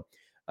that. So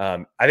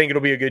I think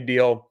it'll be a good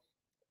deal.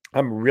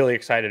 I'm really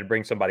excited to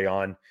bring somebody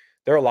on.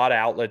 There are a lot of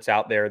outlets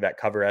out there that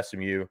cover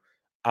SMU.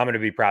 I'm going to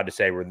be proud to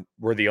say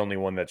we're the only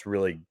one that's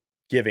really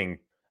giving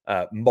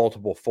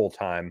multiple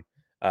full-time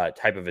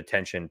type of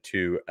attention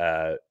to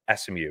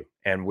SMU.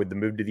 And with the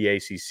move to the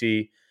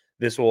ACC,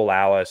 this will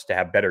allow us to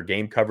have better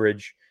game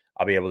coverage.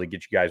 I'll be able to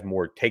get you guys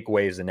more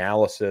takeaways,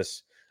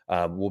 analysis.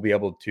 We'll be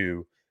able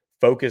to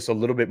focus a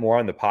little bit more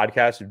on the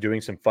podcast of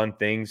doing some fun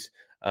things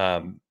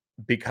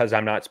because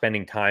I'm not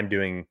spending time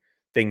doing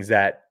things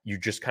that you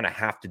just kind of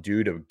have to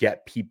do to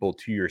get people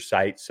to your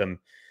site, some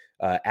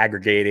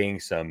aggregating,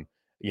 some,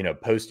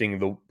 posting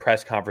the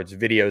press conference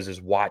videos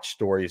as watch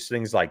stories,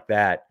 things like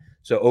that.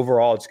 So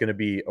overall, it's going to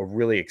be a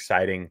really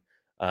exciting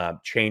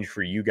change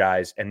for you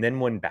guys. And then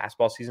when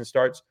basketball season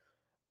starts,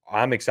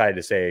 I'm excited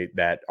to say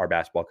that our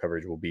basketball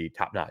coverage will be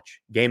top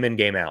notch, game in,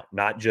 game out,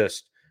 not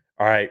just,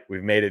 all right,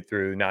 we've made it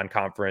through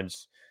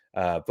non-conference,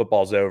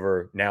 football's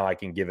over. Now I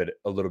can give it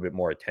a little bit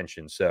more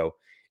attention. So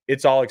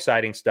it's all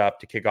exciting stuff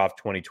to kick off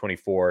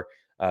 2024.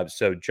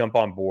 So jump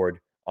on board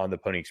on the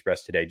Pony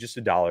Express today. Just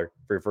 $1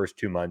 for your first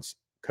 2 months.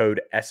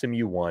 Code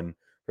SMU1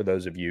 for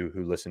those of you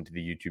who listen to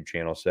the YouTube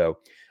channel. So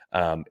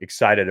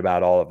excited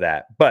about all of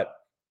that. But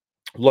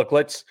look,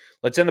 let's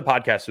end the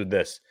podcast with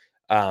this.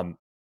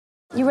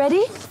 You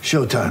ready?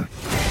 Showtime.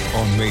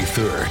 On May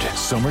 3rd,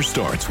 summer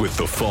starts with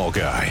The Fall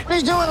Guy.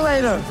 Let's do it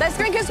later. Let's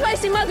drink a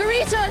spicy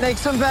margarita. Make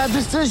some bad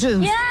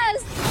decisions.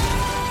 Yes.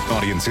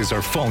 Audiences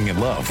are falling in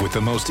love with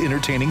the most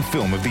entertaining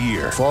film of the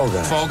year. Fall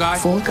Guy. Fall Guy.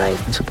 Fall guy.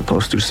 That's what the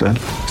poster said.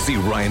 See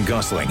Ryan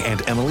Gosling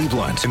and Emily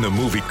Blunt in the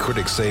movie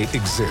critics say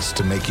exists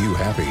to make you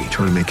happy.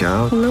 Trying to make it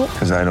out? Nope.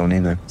 Because I don't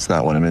either. It's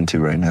not what I'm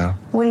into right now.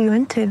 What are you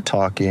into?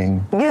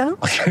 Talking. Yeah.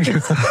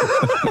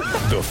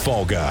 The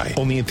Fall Guy.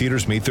 Only in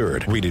theaters May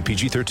 3rd. Rated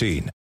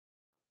PG-13.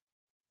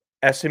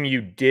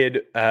 SMU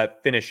did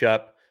finish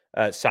up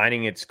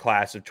signing its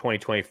class of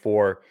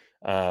 2024.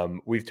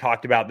 We've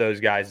talked about those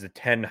guys, the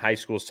 10 high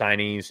school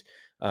signees,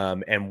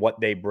 and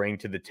what they bring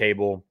to the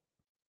table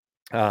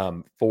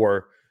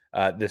for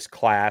this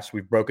class.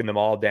 We've broken them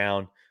all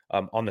down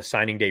on the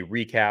signing day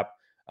recap.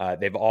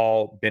 They've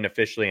all been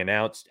officially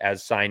announced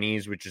as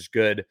signees, which is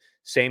good.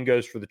 Same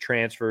goes for the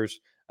transfers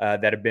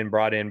that have been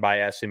brought in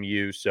by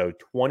SMU. So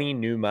 20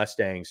 new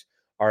Mustangs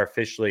are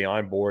officially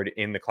on board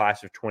in the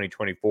class of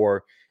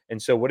 2024.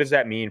 And so what does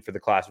that mean for the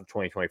class of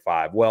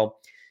 2025? Well,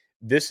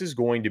 this is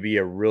going to be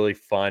a really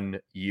fun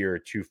year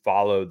to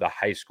follow the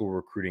high school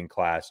recruiting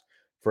class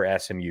for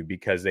SMU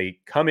because they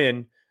come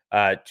in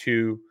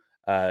to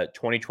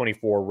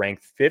 2024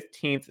 ranked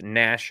 15th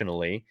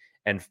nationally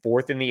and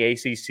 4th in the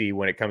ACC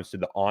when it comes to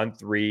the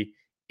On3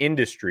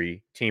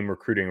 industry team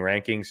recruiting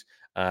rankings.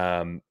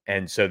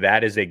 And so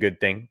that is a good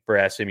thing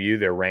for SMU.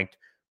 They're ranked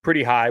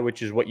pretty high,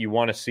 which is what you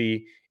want to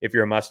see if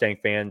you're a Mustang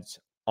fan.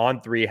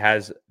 On3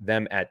 has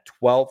them at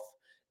 12th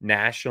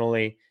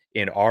nationally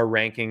in our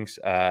rankings,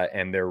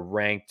 and they're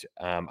ranked,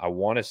 I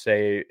want to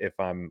say, if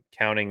I'm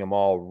counting them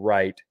all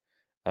right,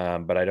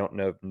 but I don't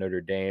know if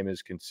Notre Dame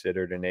is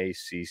considered an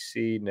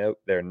ACC. Nope,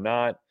 they're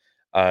not.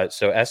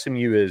 So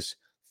SMU is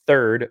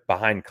 3rd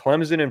behind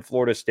Clemson and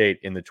Florida State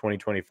in the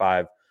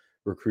 2025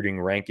 recruiting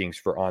rankings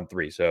for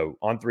On3. So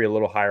On3 a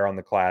little higher on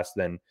the class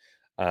than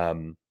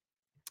the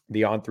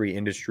On3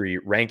 industry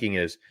ranking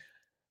is.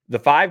 The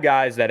 5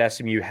 guys that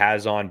SMU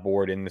has on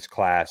board in this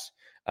class,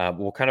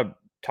 we'll kind of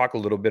talk a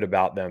little bit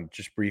about them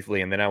just briefly,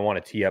 and then I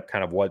want to tee up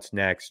kind of what's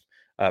next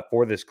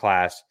for this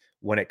class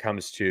when it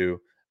comes to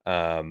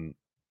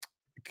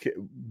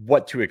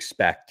what to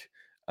expect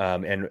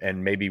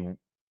and maybe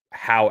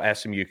how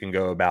SMU can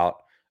go about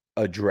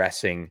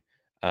addressing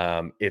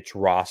its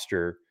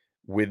roster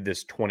with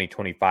this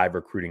 2025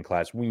 recruiting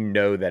class. We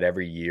know that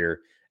every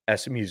year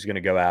SMU is going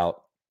to go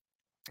out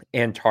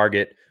and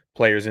target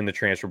players in the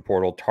transfer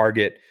portal,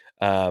 target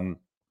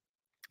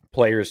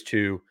players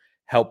to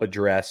help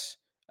address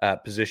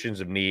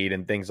positions of need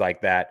and things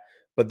like that.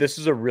 But this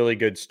is a really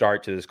good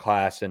start to this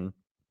class. And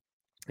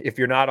if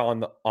you're not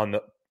on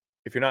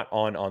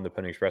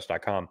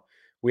theponyexpress.com,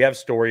 we have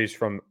stories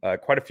from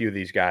quite a few of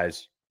these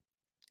guys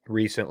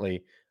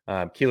recently.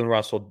 Keelan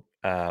Russell,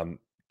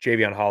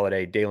 Javion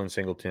Holiday, Dalen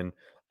Singleton,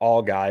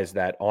 all guys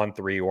that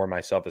On3 or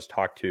myself has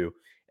talked to.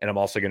 And I'm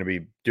also going to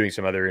be doing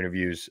some other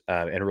interviews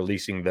and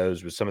releasing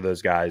those with some of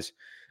those guys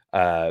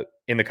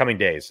in the coming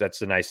days. That's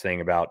the nice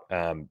thing about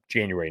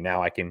January.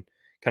 Now I can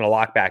kind of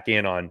lock back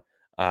in on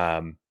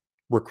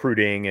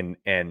recruiting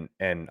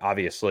and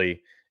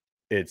obviously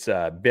it's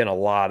been a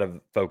lot of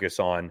focus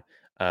on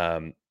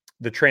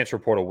the transfer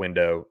portal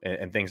window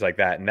and things like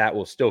that. And that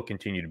will still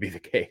continue to be the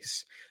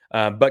case.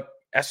 But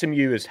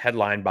SMU is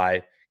headlined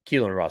by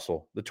Keelan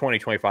Russell, the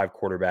 2025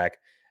 quarterback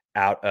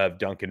out of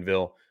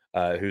Duncanville,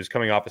 who's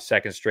coming off a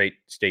second straight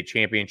state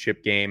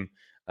championship game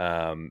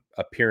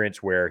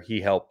appearance where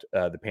he helped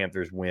the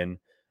Panthers win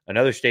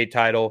another state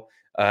title.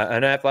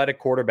 An athletic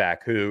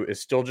quarterback who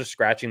is still just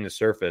scratching the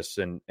surface.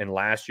 And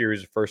last year he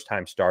was a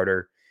first-time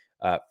starter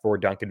for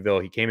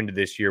Duncanville. He came into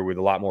this year with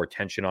a lot more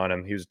attention on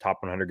him. He was a top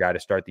 100 guy to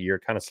start the year,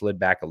 kind of slid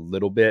back a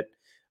little bit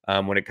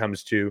when it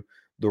comes to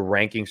the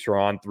rankings for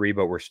On3,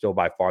 but we're still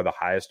by far the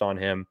highest on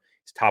him.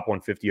 He's top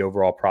 150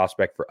 overall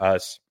prospect for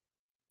us.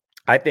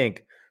 I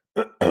think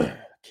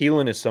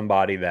Keelan is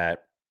somebody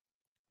that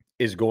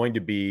is going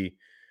to be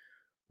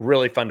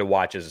really fun to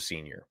watch as a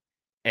senior.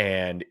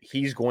 And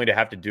he's going to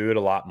have to do it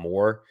a lot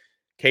more.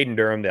 Caden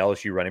Durham, the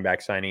LSU running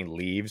back signing,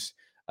 leaves.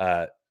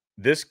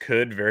 This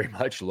could very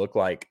much look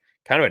like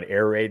kind of an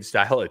air raid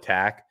style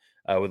attack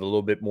with a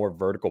little bit more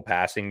vertical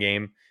passing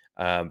game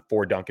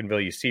for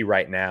Duncanville. You see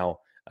right now,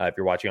 if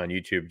you're watching on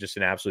YouTube, just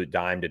an absolute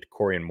dime to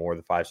Corian Moore,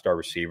 the 5-star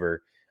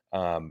receiver.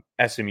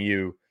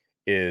 SMU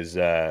is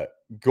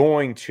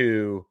going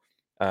to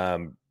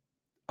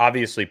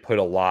obviously put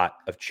a lot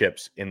of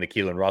chips in the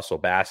Keelan Russell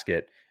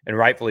basket, and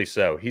rightfully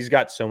so. He's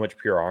got so much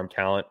pure arm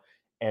talent,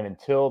 and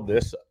until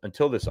this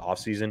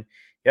offseason,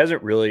 he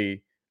hasn't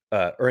really,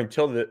 or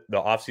until the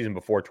offseason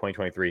before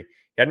 2023, he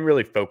hadn't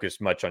really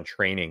focused much on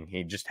training.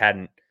 He just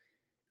hadn't.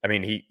 I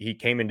mean, he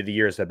came into the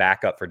year as a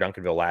backup for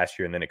Duncanville last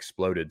year and then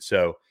exploded.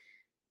 So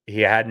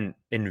he hadn't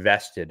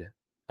invested,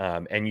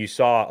 and you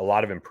saw a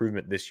lot of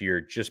improvement this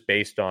year just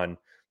based on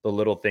the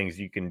little things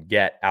you can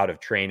get out of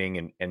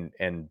training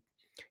and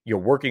you're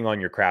working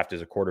on your craft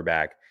as a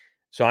quarterback.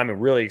 So I'm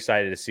really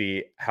excited to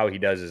see how he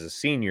does as a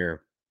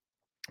senior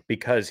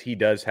because he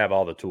does have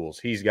all the tools.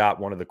 He's got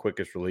one of the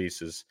quickest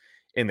releases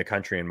in the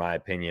country, in my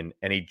opinion,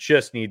 and he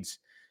just needs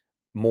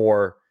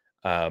more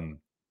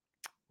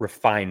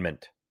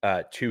refinement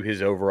to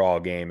his overall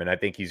game. And I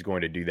think he's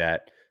going to do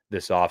that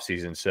this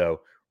offseason.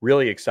 So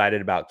really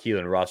excited about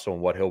Keelan Russell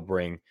and what he'll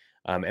bring.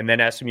 And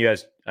then SMU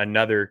has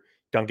another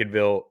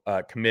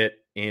Duncanville commit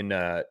in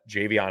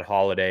Javion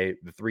Holiday,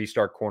 the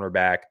 3-star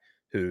cornerback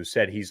who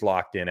said he's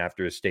locked in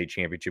after a state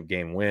championship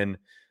game win.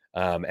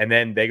 And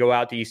then they go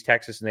out to East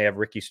Texas and they have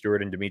Ricky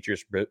Stewart and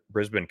Demetrius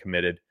Brisbane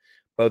committed.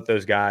 Both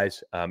those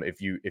guys,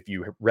 if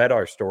you read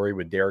our story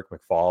with Derek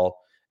McFall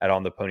at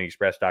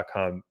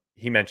ontheponyexpress.com,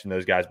 he mentioned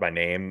those guys by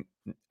name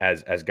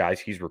as guys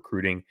he's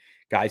recruiting,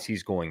 guys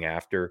he's going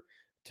after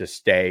to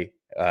stay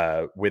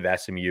with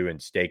SMU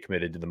and stay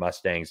committed to the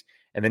Mustangs.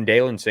 And then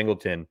Dalen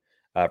Singleton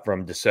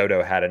from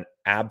DeSoto had an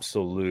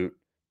absolute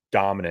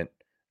dominant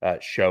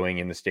showing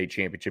in the state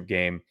championship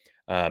game.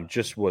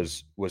 Just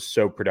was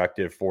so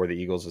productive for the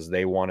Eagles as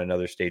they won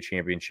another state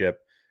championship.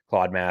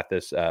 Claude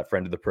Mathis,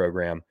 friend of the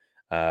program,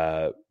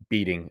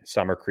 beating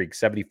Summer Creek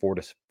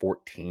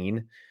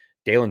 74-14.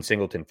 Dalen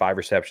Singleton, 5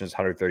 receptions,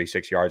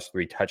 136 yards,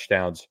 3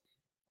 touchdowns.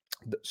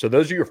 So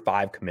those are your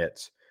 5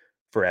 commits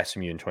for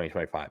SMU in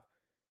 2025.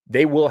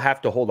 They will have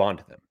to hold on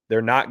to them.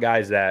 They're not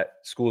guys that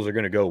schools are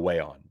going to go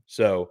away on.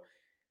 So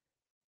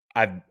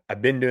I've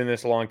been doing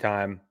this a long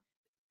time,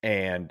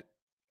 and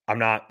I'm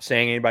not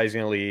saying anybody's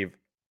going to leave.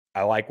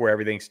 I like where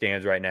everything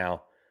stands right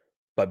now,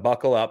 but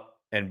buckle up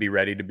and be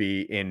ready to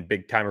be in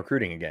big time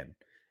recruiting again.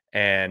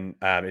 And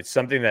it's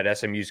something that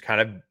SMU's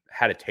kind of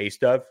had a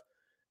taste of,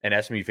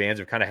 and SMU fans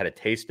have kind of had a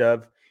taste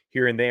of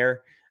here and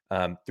there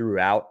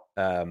throughout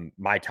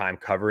my time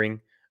covering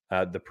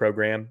the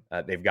program.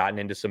 They've gotten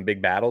into some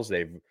big battles.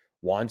 They've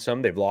won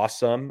some, they've lost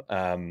some.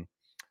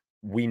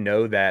 We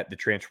know that the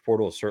transfer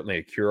portal is certainly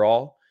a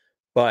cure-all,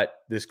 but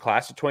this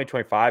class of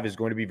 2025 is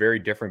going to be very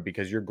different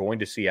because you're going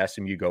to see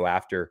SMU go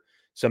after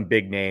some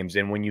big names.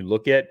 And when you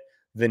look at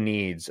the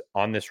needs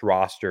on this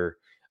roster,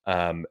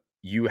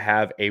 you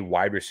have a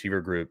wide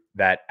receiver group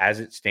that, as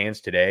it stands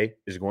today,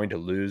 is going to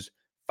lose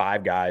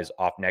 5 guys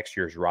off next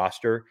year's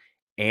roster.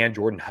 And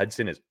Jordan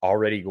Hudson is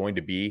already going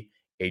to be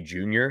a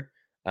junior.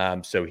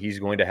 So he's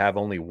going to have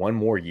only 1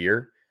 more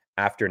year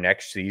after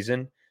next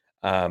season.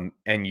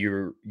 And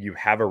you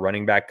have a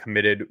running back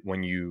committed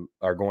when you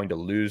are going to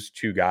lose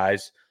 2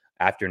 guys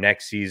after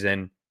next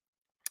season.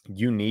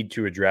 You need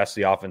to address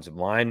the offensive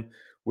line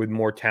with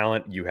more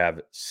talent. You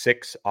have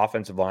 6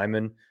 offensive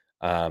linemen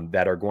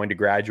that are going to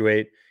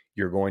graduate.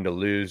 You're going to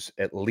lose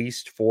at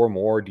least 4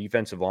 more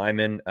defensive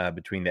linemen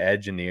between the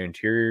edge and the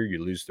interior.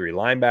 You lose 3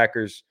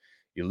 linebackers.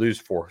 You lose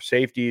 4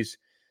 safeties.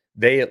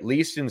 They, at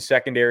least in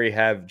secondary,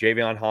 have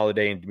Javion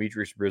Holiday and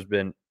Demetrius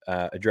Brisbane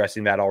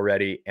addressing that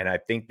already. And I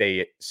think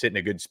they sit in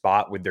a good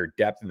spot with their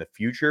depth in the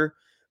future.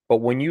 But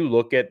when you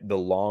look at the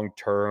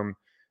long-term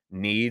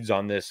needs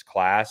on this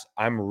class,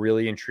 I'm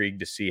really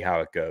intrigued to see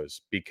how it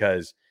goes,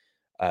 because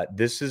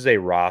this is a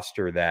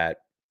roster that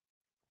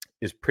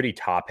is pretty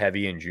top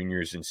heavy in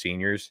juniors and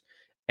seniors,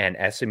 and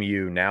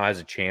SMU now has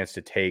a chance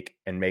to take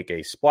and make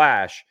a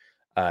splash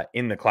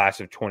in the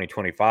class of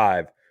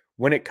 2025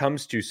 when it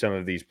comes to some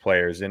of these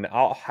players. And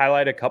I'll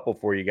highlight a couple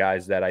for you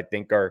guys that I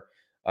think are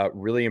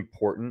really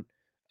important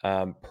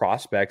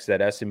prospects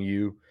that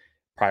SMU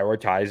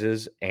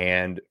prioritizes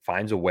and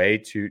finds a way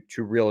to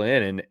reel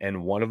in.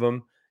 And one of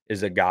them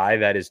is a guy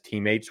that is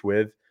teammates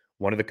with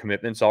one of the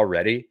commitments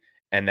already,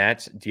 and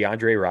that's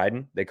DeAndre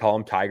Ryden. They call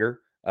him Tiger,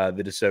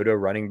 the DeSoto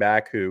running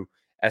back who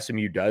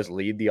SMU does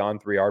lead the on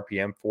 3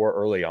 RPM for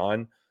early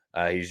on.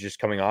 He's just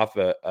coming off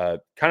a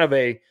kind of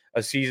a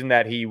season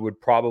that he would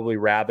probably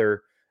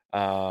rather,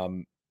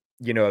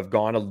 have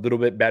gone a little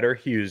bit better.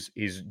 He's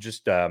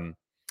just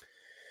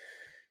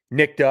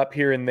nicked up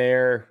here and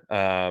there.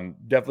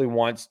 Definitely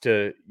wants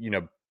to,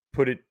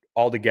 put it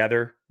all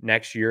together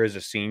next year as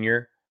a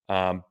senior.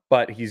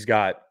 But he's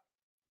got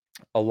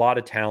a lot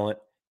of talent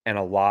and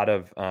a lot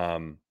of,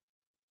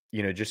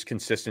 just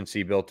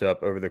consistency built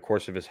up over the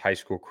course of his high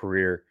school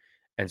career.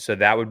 And so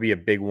that would be a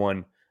big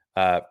one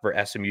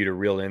for SMU to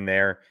reel in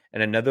there.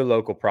 And another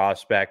local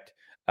prospect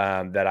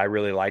that I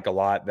really like a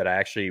lot, that I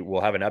actually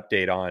will have an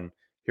update on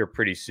here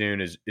pretty soon,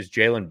 is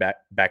Jalen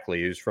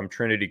Beckley, who's from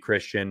Trinity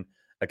Christian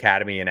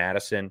Academy in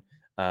Addison.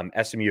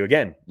 SMU,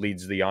 again,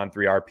 leads the on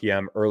 3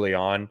 RPM early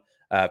on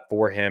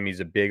for him. He's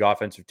a big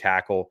offensive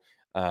tackle.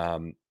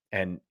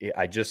 And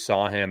I just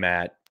saw him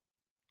at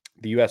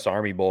the U.S.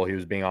 Army Bowl. He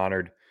was being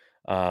honored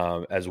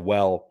as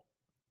well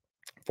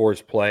for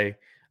his play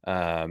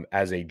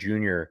as a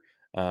junior.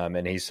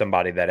 And he's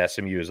somebody that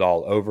SMU is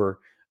all over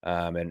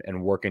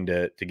and working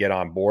to get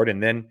on board.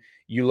 And then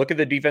you look at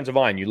the defensive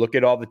line, you look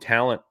at all the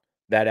talent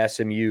that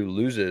SMU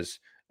loses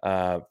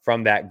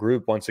from that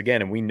group once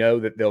again, and we know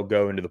that they'll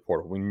go into the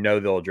portal. We know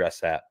they'll address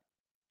that.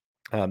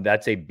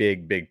 That's a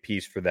big, big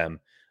piece for them.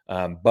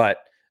 But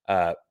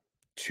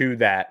to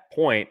that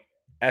point,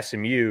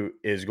 SMU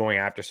is going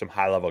after some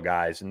high-level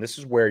guys, and this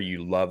is where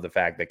you love the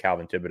fact that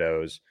Calvin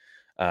Thibodeau's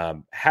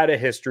had a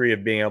history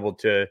of being able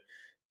to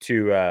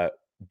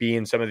be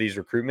in some of these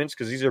recruitments,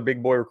 because these are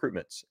big boy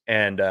recruitments,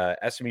 and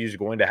SMU is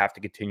going to have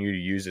to continue to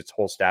use its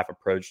whole staff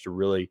approach to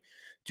really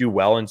do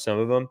well in some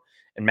of them.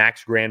 And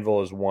Max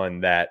Granville is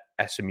one that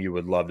SMU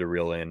would love to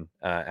reel in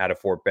out of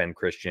Fort Bend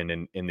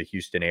Christian in the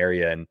Houston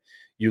area. And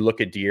you look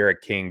at De'Ara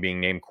King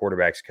being named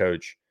quarterback's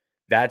coach.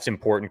 That's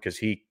important because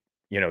he,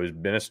 has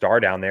been a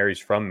star down there. He's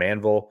from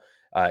Manville.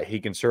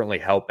 He can certainly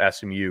help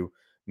SMU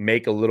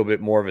make a little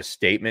bit more of a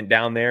statement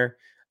down there.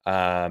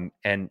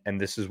 And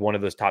this is one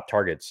of those top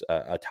targets,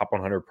 a top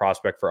 100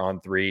 prospect for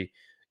On3.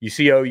 You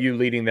see OU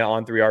leading the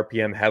On3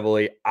 RPM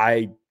heavily.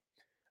 I'm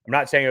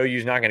not saying OU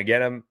is not going to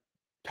get him.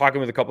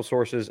 Talking with a couple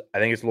sources, I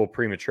think it's a little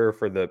premature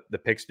for the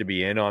picks to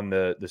be in on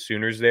the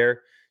Sooners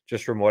there,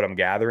 just from what I'm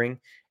gathering.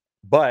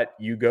 But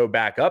you go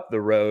back up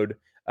the road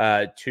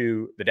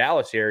to the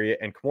Dallas area,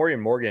 and Kamorian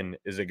Morgan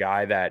is a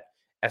guy that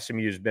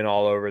SMU has been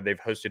all over. They've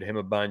hosted him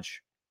a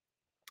bunch.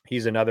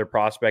 He's another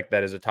prospect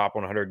that is a top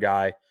 100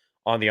 guy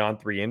on the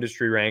On3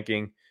 industry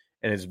ranking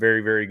and is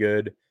very, very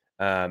good.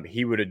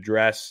 He would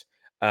address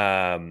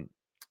that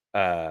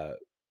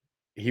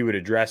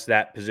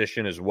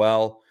position as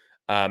well.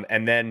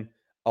 And then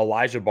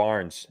Elijah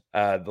Barnes,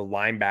 the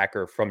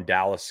linebacker from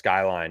Dallas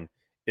Skyline,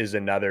 is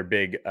another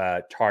big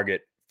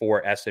target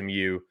for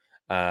SMU,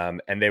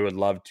 and they would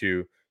love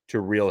to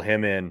reel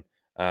him in.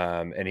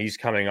 And he's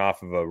coming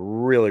off of a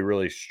really,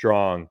 really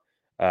strong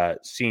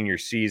junior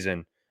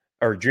season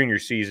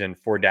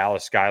for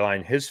Dallas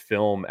Skyline. His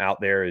film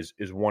out there is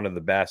one of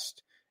the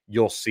best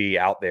you'll see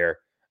out there.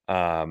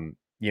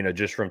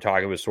 Just from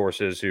talking with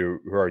sources who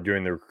are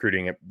doing the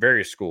recruiting at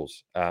various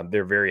schools.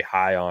 They're very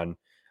high on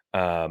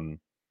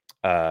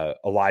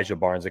Elijah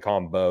Barnes. They call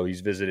him Bo.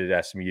 He's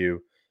visited SMU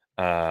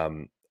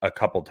a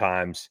couple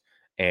times.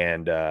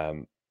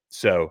 And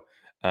so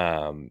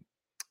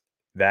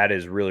that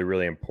is really,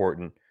 really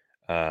important.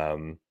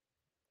 And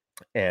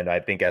I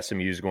think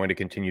SMU is going to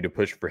continue to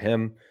push for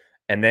him.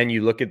 And then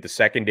you look at the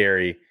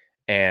secondary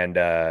and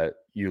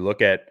you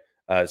look at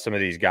some of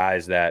these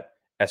guys that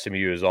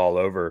SMU is all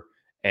over.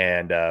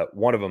 And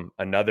one of them,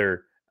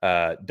 another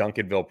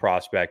Duncanville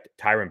prospect,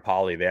 Tyron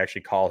Polley, they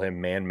actually call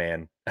him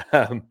Man,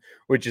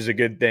 which is a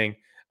good thing.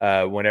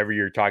 Whenever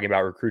you're talking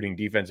about recruiting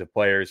defensive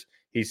players,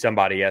 he's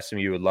somebody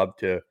SMU would love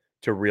to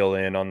reel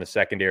in on the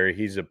secondary.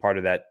 He's a part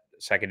of that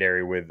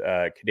secondary with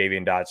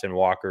Kadavian Dotson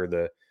Walker,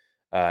 the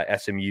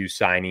SMU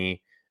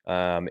signee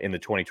in the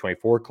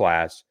 2024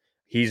 class.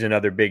 He's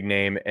another big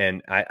name.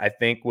 And I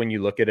think when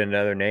you look at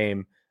another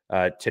name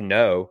to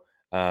know,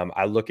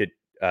 I look at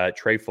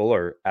Trey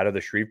Fuller out of the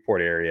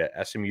Shreveport area.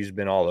 SMU's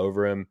been all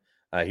over him.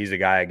 He's a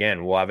guy,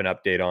 again, we'll have an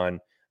update on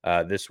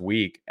this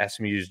week.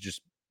 SMU's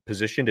just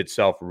positioned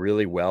itself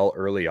really well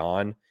early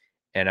on,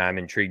 and I'm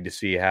intrigued to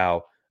see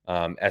how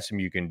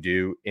SMU can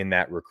do in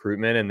that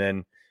recruitment. And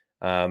then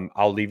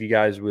I'll leave you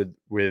guys with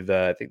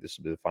I think this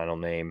will be the final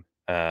name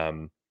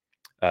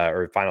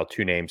or final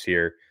two names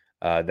here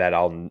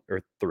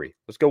or three.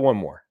 Let's go one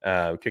more.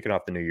 Kicking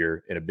off the new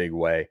year in a big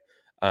way.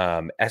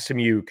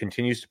 SMU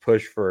continues to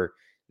push for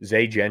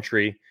Zay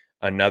Gentry,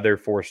 another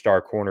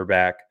 4-star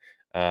cornerback.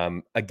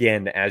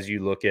 Again, as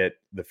you look at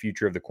the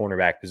future of the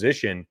cornerback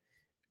position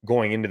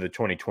going into the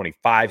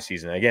 2025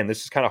 season, again,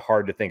 this is kind of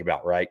hard to think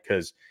about, right?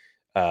 Because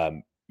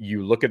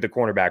you look at the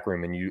cornerback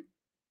room and you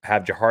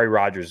have Jahari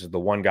Rogers as the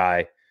one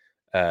guy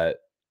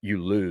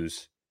you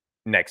lose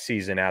next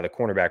season out of the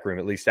cornerback room,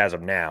 at least as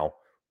of now,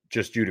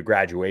 just due to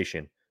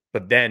graduation.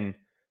 But then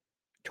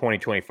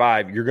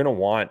 2025, you're going to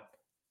want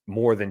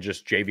more than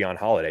just Javion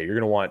Holiday. You're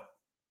going to want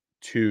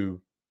 2,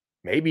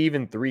 maybe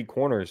even 3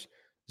 corners.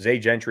 Zay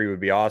Gentry would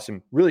be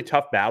awesome. Really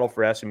tough battle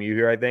for SMU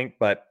here, I think,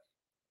 but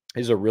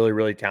he's a really,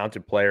 really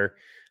talented player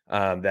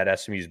that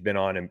SMU's been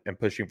on and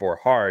pushing for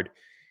hard.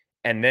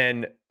 And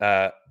then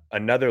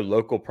another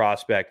local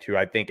prospect who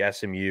I think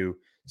SMU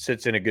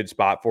sits in a good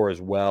spot for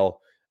as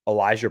well,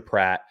 Elijah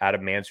Pratt out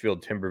of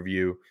Mansfield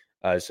Timberview,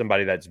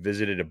 somebody that's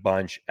visited a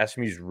bunch.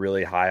 SMU's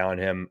really high on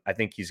him. I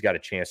think he's got a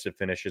chance to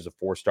finish as a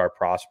 4-star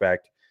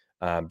prospect.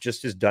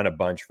 Just has done a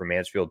bunch for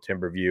Mansfield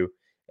Timberview.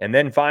 And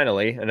then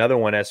finally, another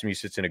one SMU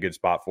sits in a good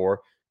spot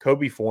for,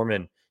 Kobe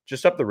Foreman,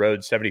 just up the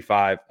road,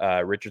 75,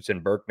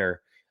 Richardson Berkner.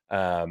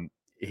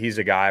 He's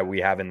a guy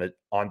we have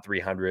on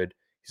 300.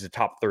 He's a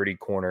top 30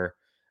 corner.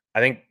 I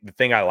think the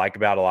thing I like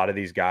about a lot of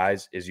these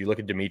guys is you look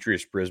at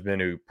Demetrius Brisbane,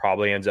 who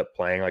probably ends up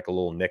playing like a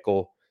little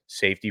nickel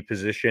safety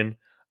position.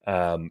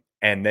 And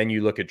then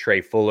you look at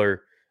Trey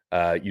Fuller.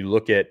 You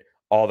look at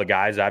all the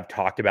guys I've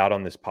talked about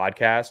on this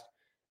podcast.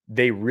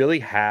 They really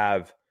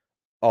have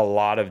a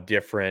lot of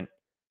different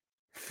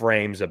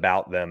frames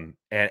about them.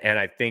 And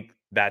I think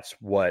that's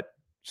what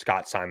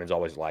Scott Simons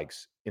always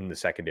likes in the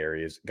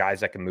secondary, is guys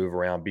that can move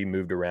around, be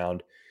moved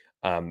around.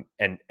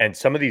 And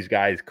some of these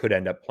guys could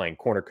end up playing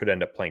corner, could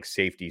end up playing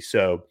safety.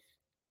 So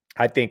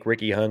I think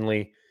Ricky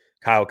Hunley,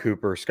 Kyle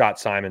Cooper, Scott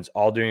Simons,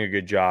 all doing a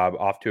good job,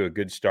 off to a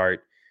good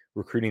start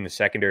recruiting the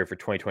secondary for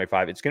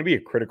 2025. It's going to be a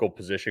critical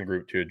position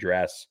group to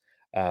address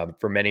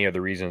for many of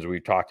the reasons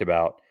we've talked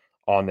about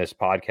on this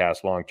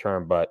podcast long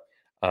term. But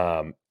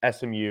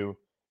SMU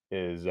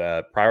is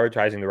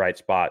prioritizing the right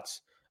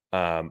spots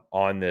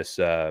on this,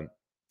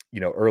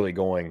 early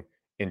going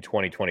in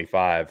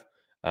 2025.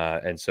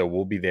 And so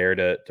we'll be there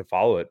to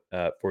follow it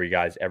for you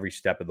guys every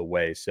step of the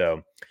way.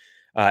 So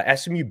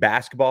SMU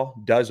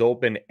basketball does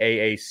open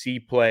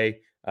AAC play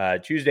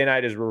Tuesday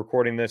night as we're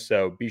recording this.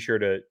 So be sure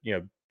to,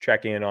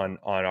 check in on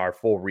our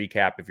full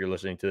recap if you're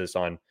listening to this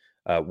on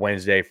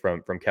Wednesday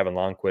from Kevin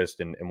Longquist,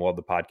 and we'll have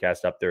the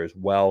podcast up there as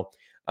well.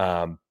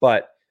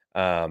 But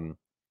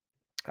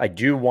I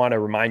do want to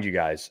remind you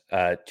guys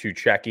to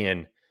check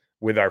in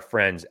with our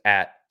friends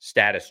at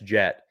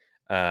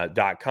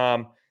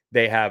statusjet.com.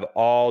 They have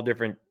all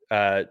different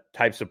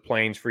types of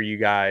planes for you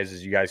guys,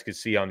 as you guys could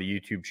see on the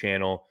YouTube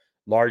channel.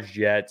 Large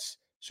jets,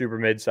 super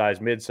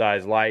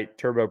midsize, light,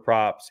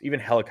 turboprops, even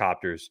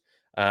helicopters.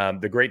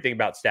 The great thing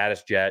about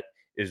StatusJet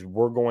is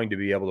we're going to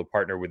be able to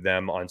partner with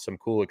them on some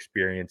cool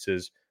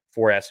experiences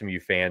for SMU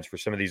fans for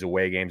some of these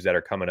away games that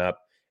are coming up.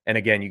 And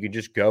again, you can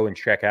just go and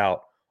check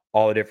out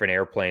all the different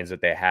airplanes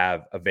that they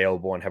have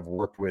available and have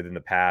worked with in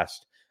the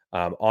past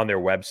on their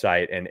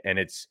website. And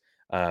it's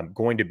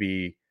going to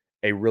be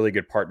a really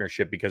good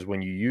partnership, because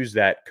when you use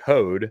that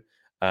code,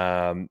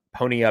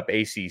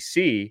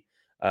 PonyUpACC,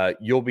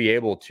 you'll be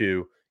able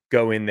to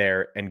go in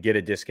there and get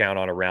a discount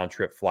on a round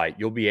trip flight.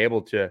 You'll be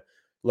able to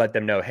let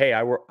them know, hey,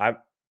 I'm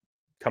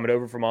coming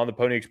over from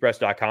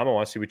ontheponyexpress.com. I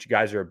want to see what you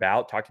guys are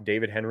about. Talk to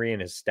David Henry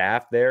and his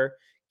staff there.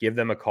 Give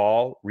them a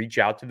call. Reach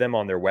out to them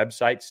on their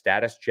website,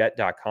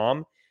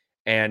 statusjet.com,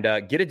 and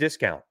get a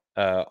discount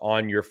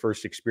on your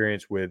first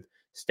experience with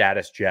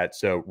StatusJet.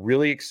 So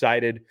really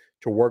excited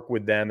to work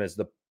with them as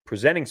the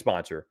presenting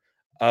sponsor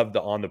of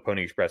the On the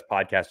Pony Express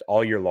podcast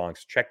all year long.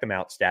 So check them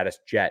out,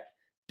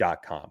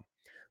 statusjet.com.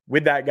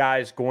 With that,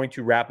 guys, going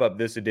to wrap up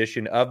this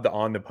edition of the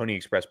On the Pony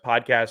Express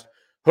podcast.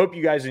 Hope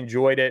you guys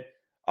enjoyed it.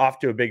 Off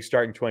to a big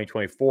start in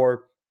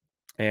 2024,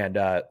 and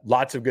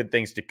lots of good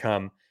things to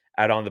come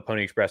at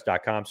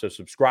ontheponyexpress.com. So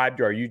subscribe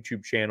to our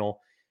YouTube channel.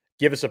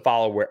 Give us a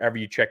follow wherever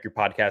you check your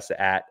podcasts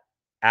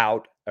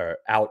out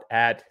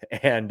at,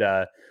 and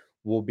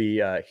we'll be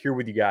here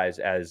with you guys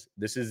as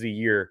this is the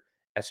year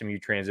SMU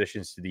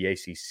transitions to the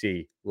ACC.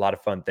 A lot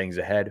of fun things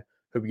ahead.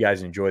 Hope you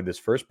guys enjoyed this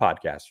first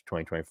podcast of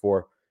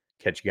 2024.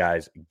 Catch you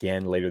guys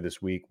again later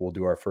this week. We'll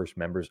do our first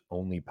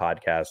members-only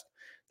podcast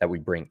that we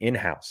bring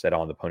in-house at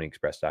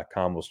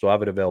ontheponyexpress.com. We'll still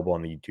have it available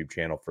on the YouTube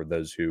channel for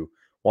those who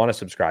want to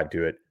subscribe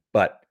to it,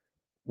 but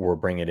we're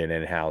bringing it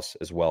in-house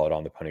as well at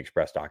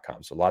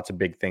ontheponyexpress.com. So lots of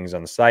big things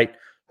on the site.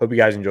 Hope you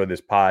guys enjoyed this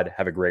pod.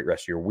 Have a great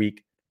rest of your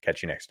week.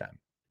 Catch you next time.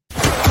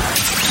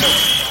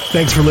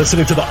 Thanks for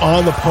listening to the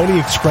On the Pony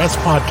Express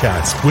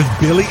podcast with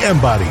Billy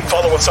Embody.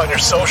 Follow us on your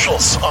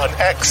socials on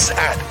X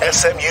at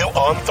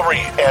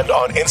SMU_on3 and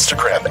on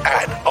Instagram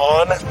at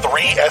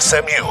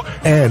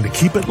On3SMU. And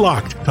keep it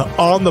locked to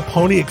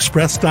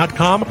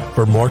ontheponyexpress.com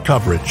for more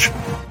coverage.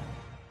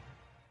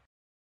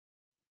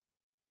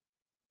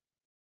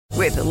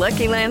 With the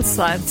Lucky Land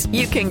Slots,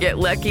 you can get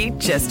lucky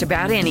just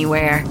about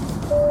anywhere.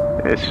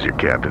 This is your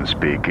captain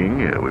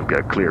speaking. We've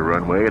got clear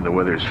runway and the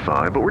weather's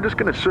fine, but we're just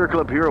going to circle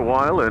up here a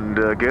while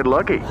and get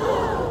lucky.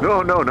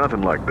 No,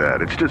 nothing like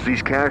that. It's just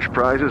these cash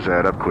prizes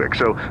add up quick.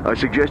 So I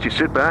suggest you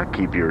sit back,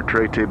 keep your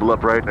tray table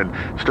upright, and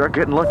start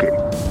getting lucky.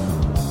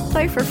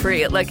 Play for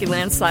free at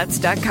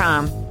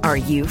LuckyLandSlots.com. Are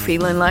you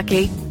feeling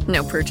lucky?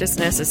 No purchase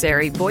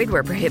necessary. Void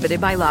where prohibited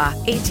by law.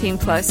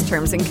 18+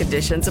 terms and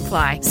conditions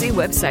apply. See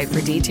website for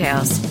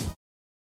details.